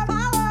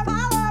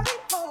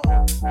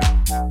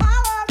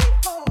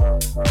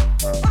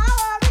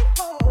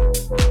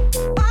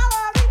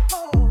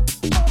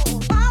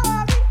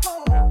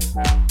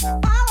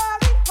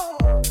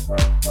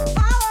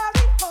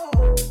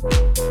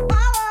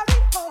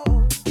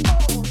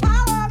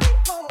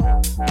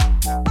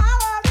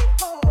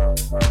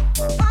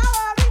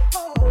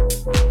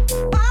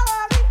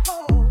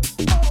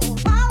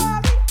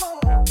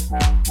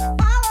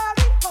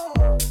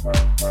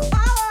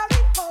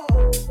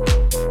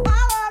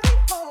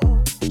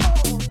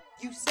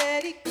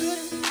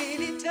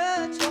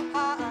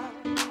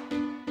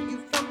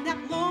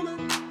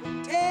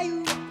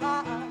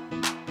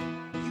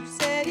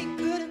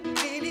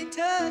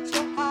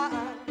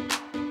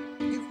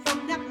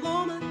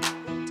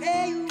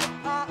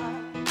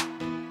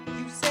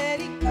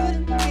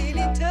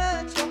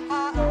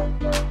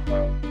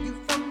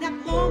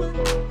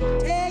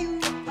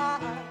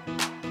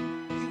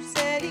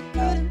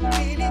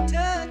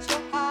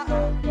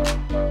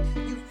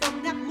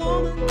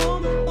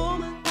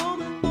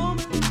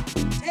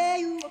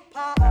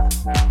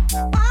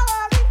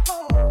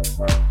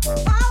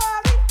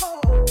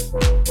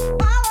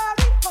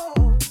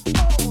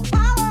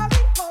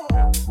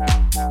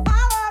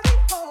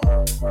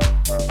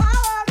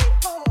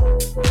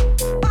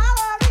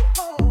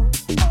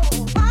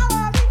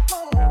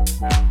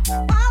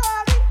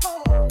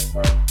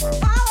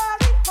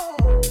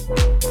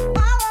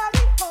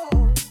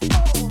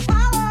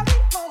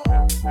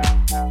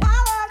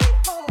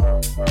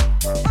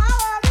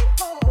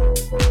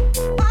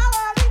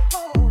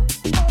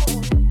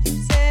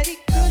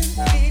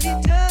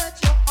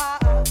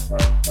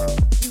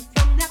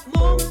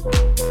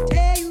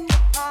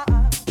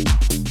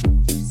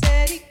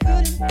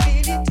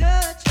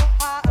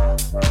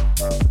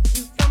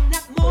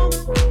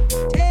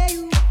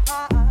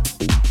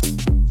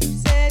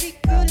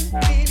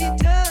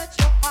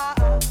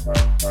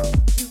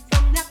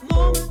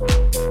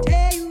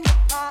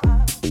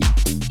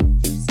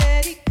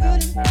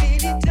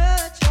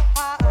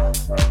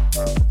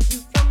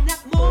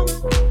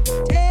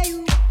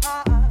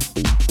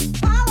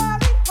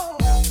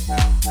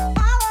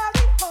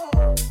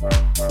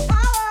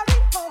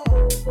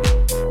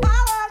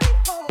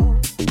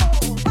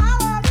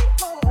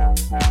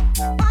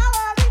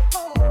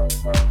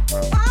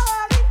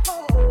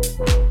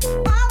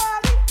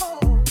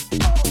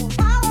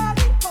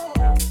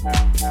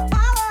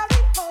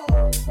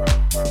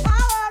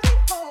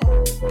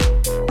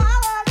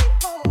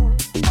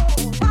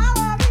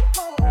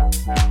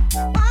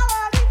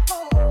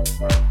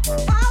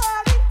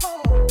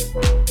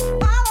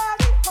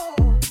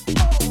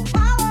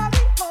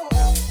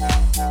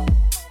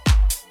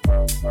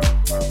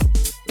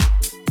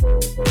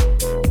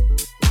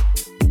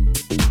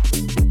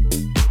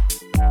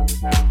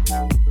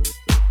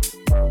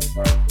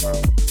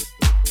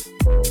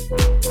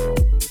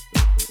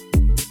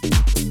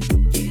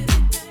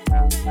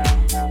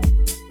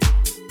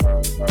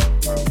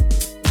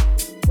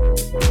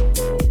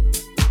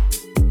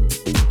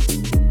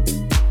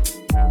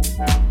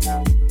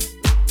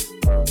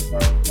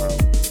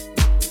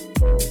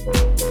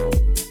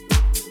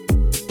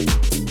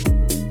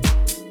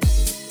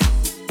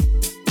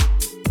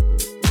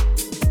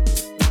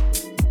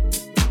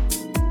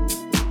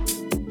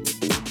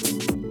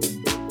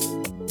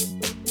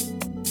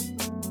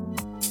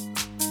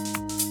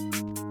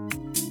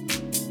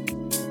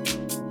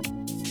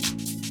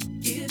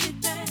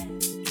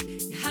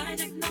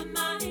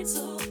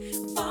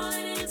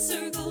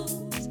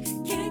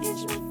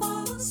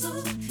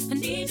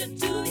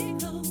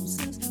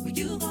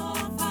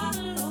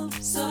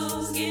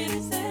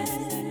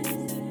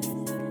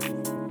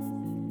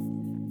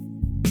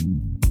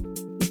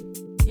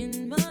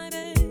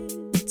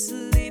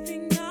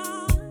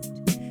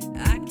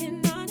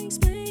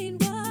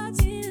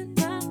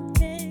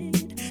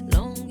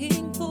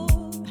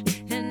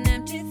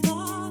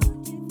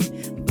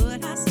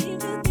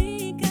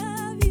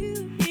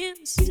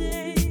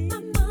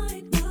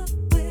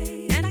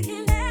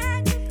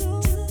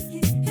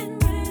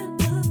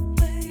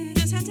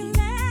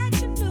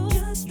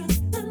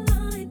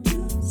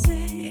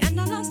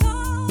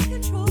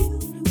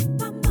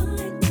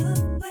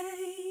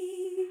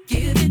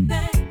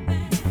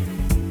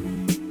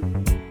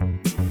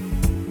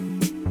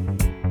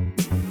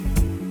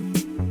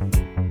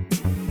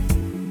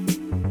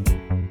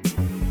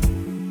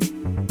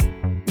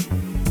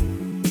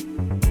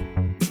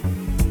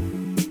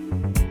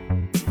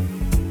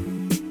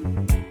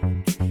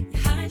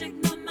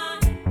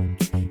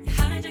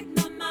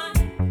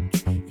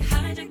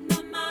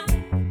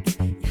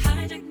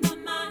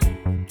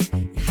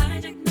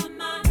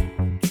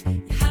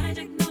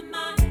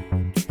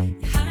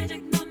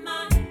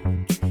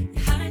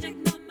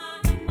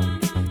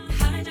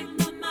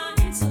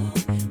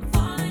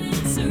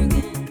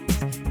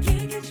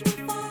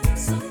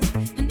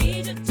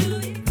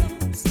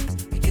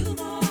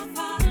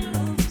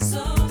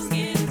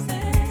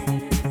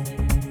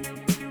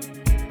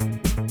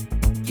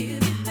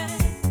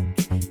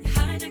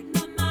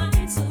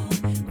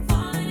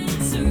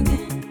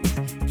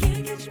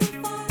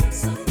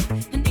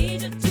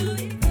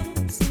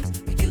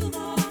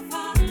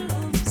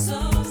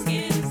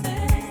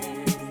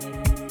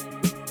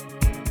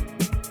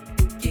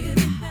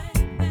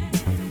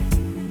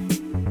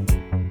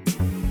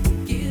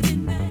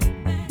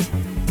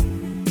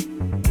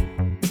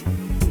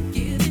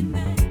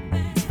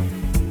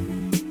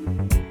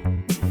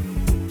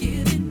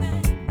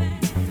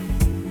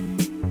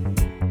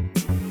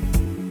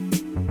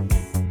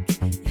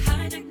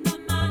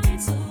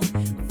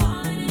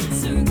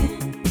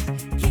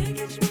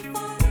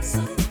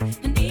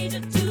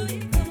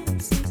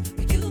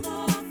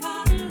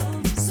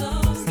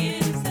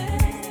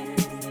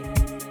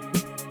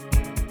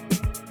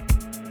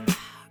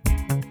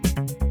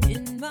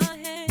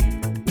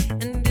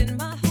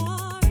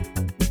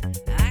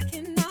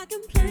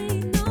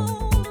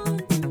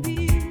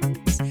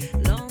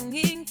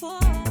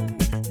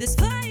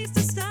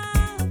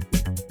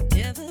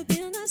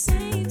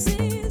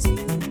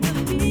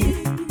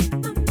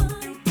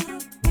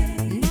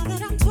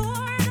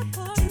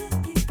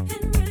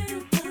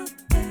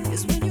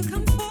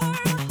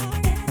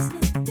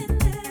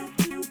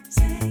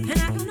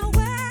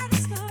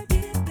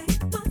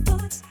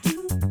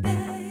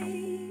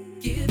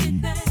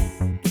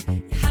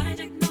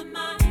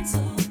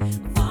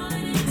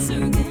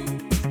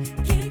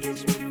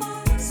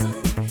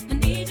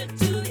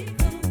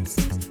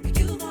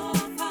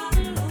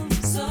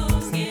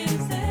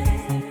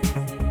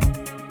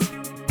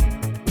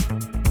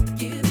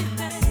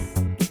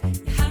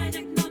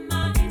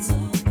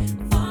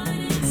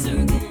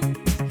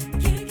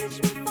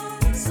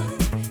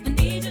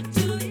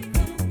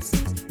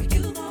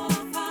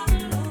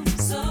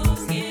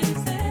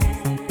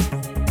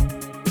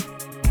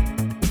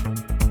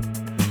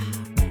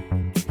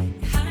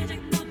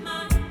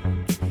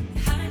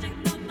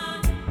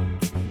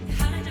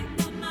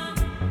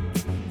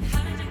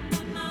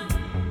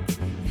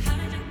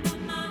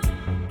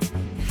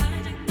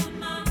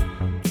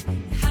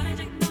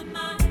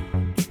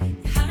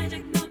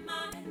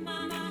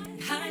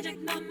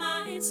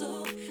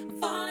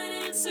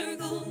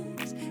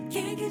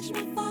catch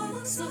me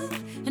falling, so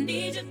I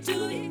need you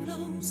to be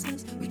close,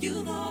 'cause with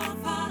you go I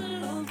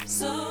follow.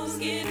 So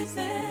give it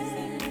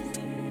back,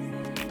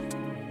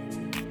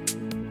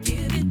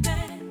 give it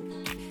back.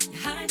 You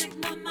hijack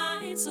my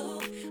mind,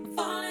 so I'm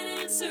falling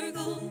in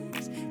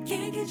circles.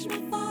 Can't catch me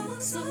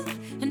falling, so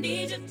I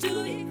need you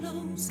to be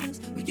close, 'cause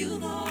with you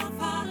go I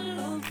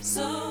follow.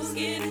 So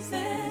give it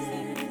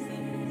back,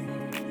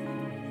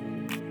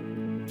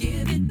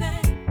 give it back.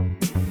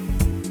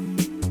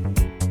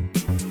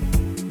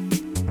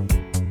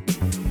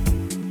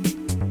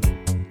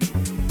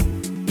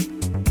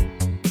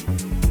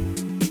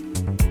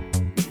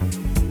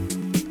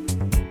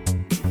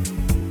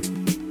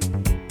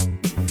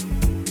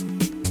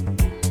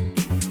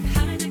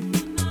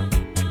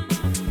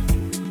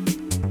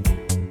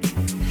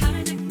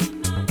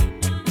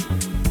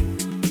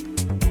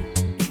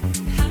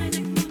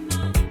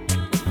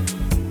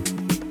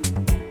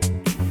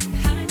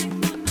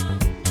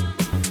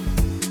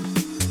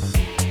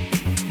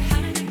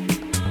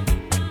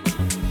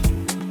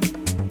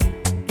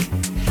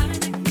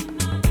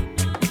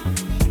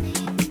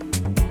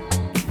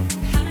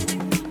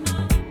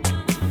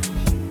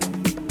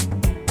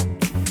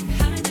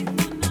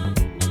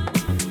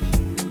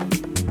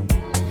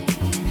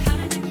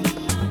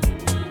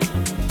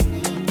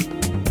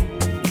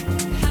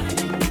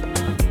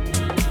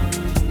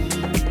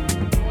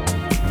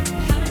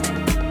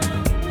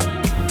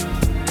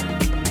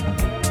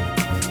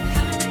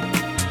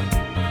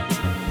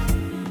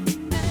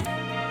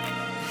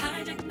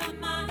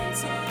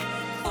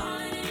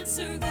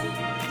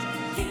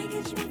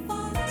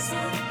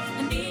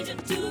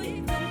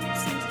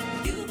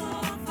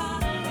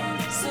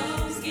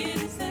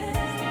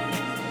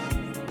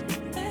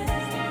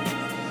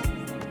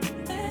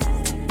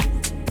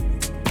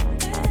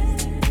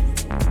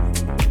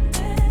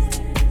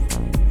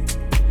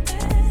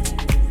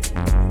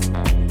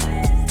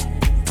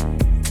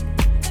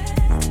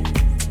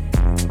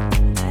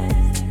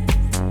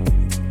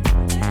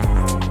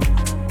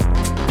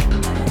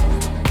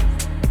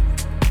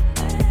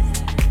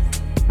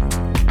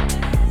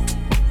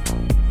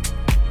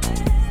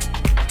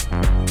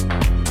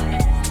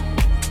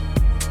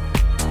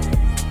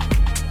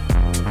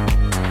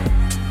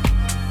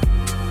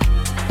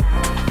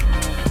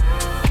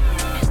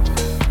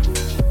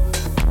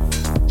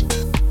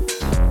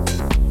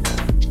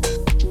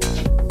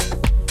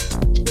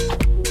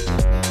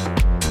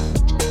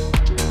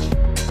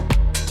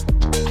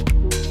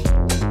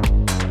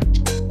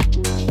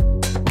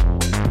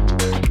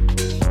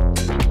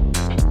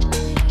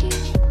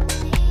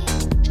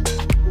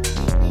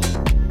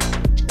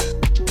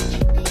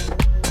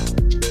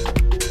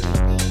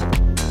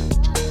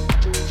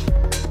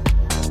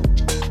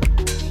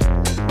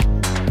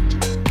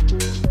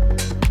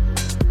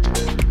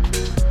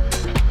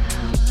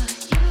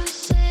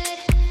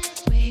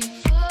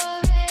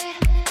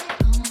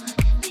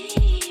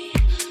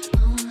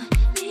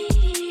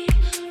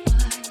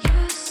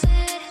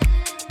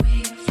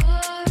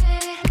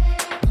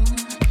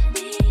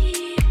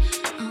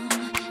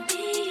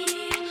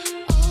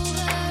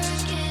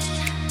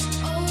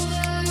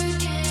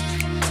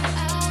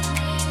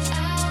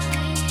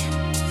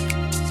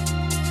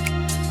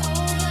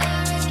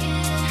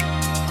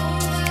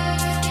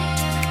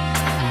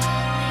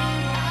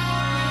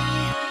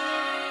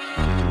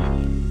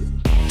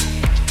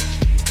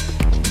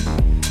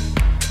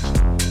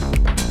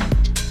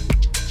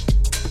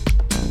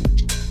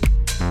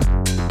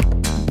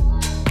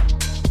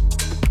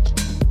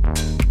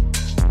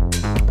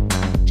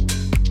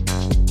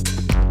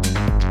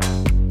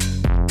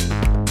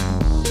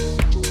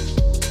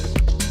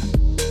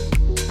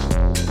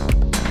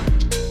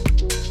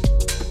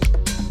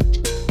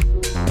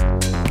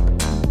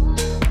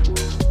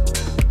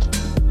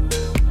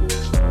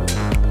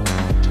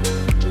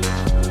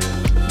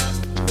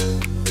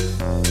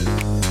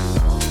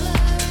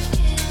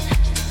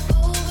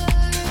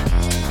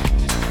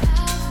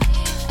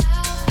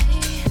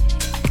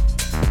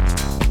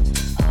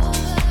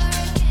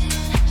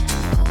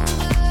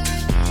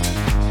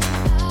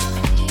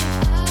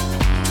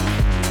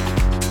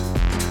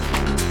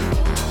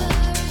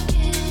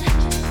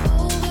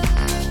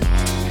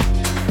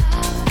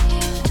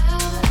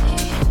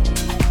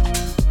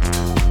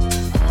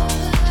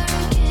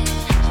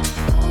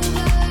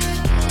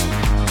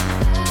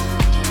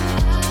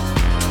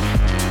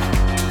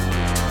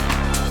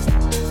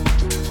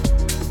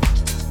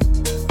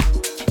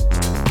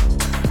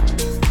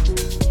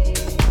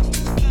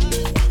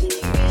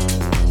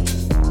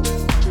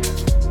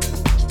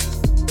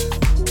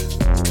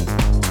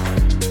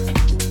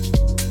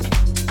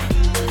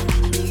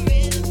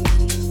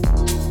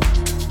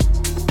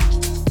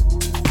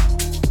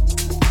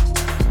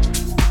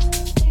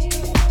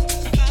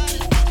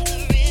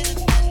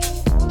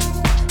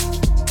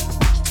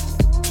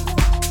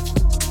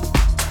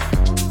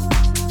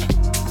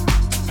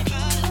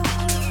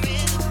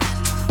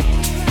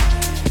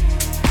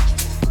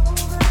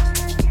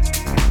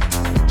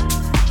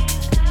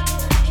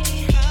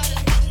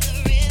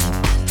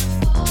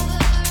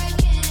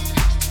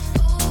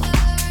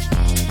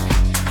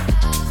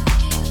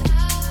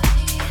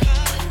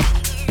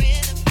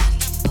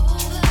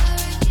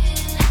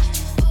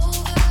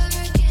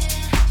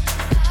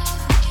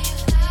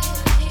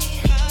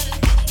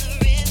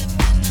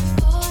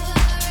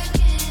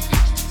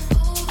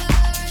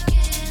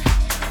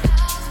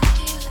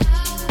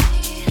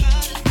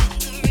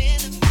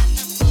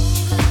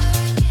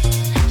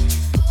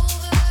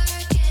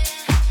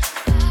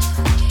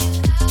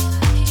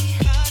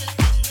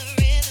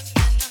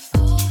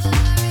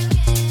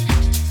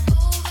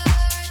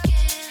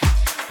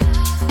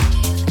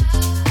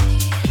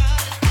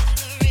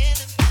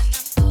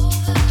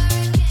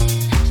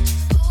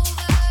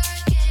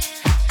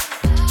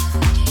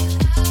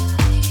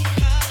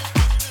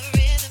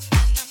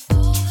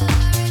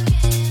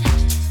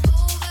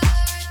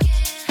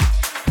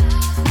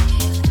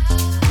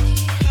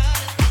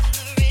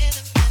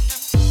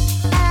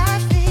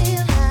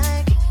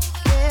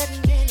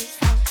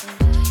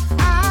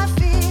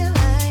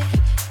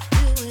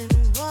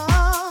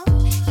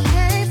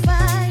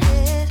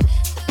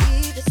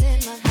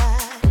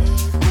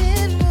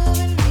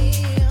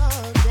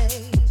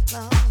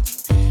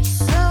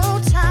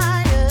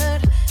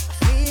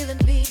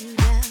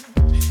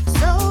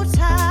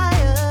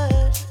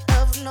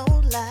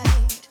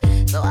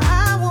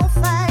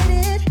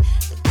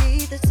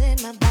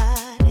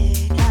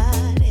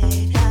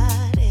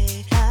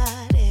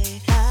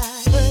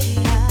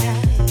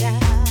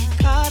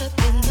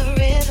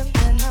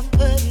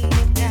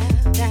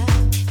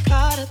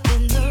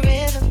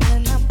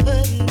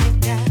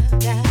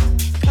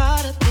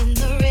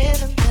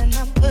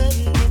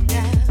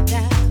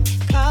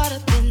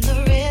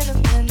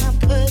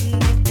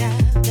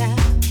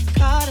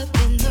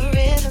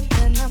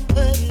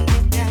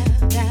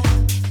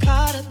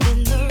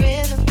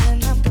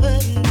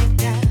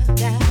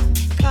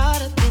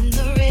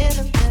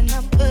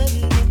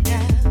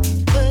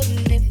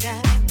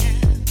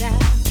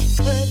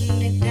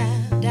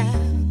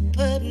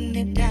 bring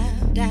it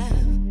down, down.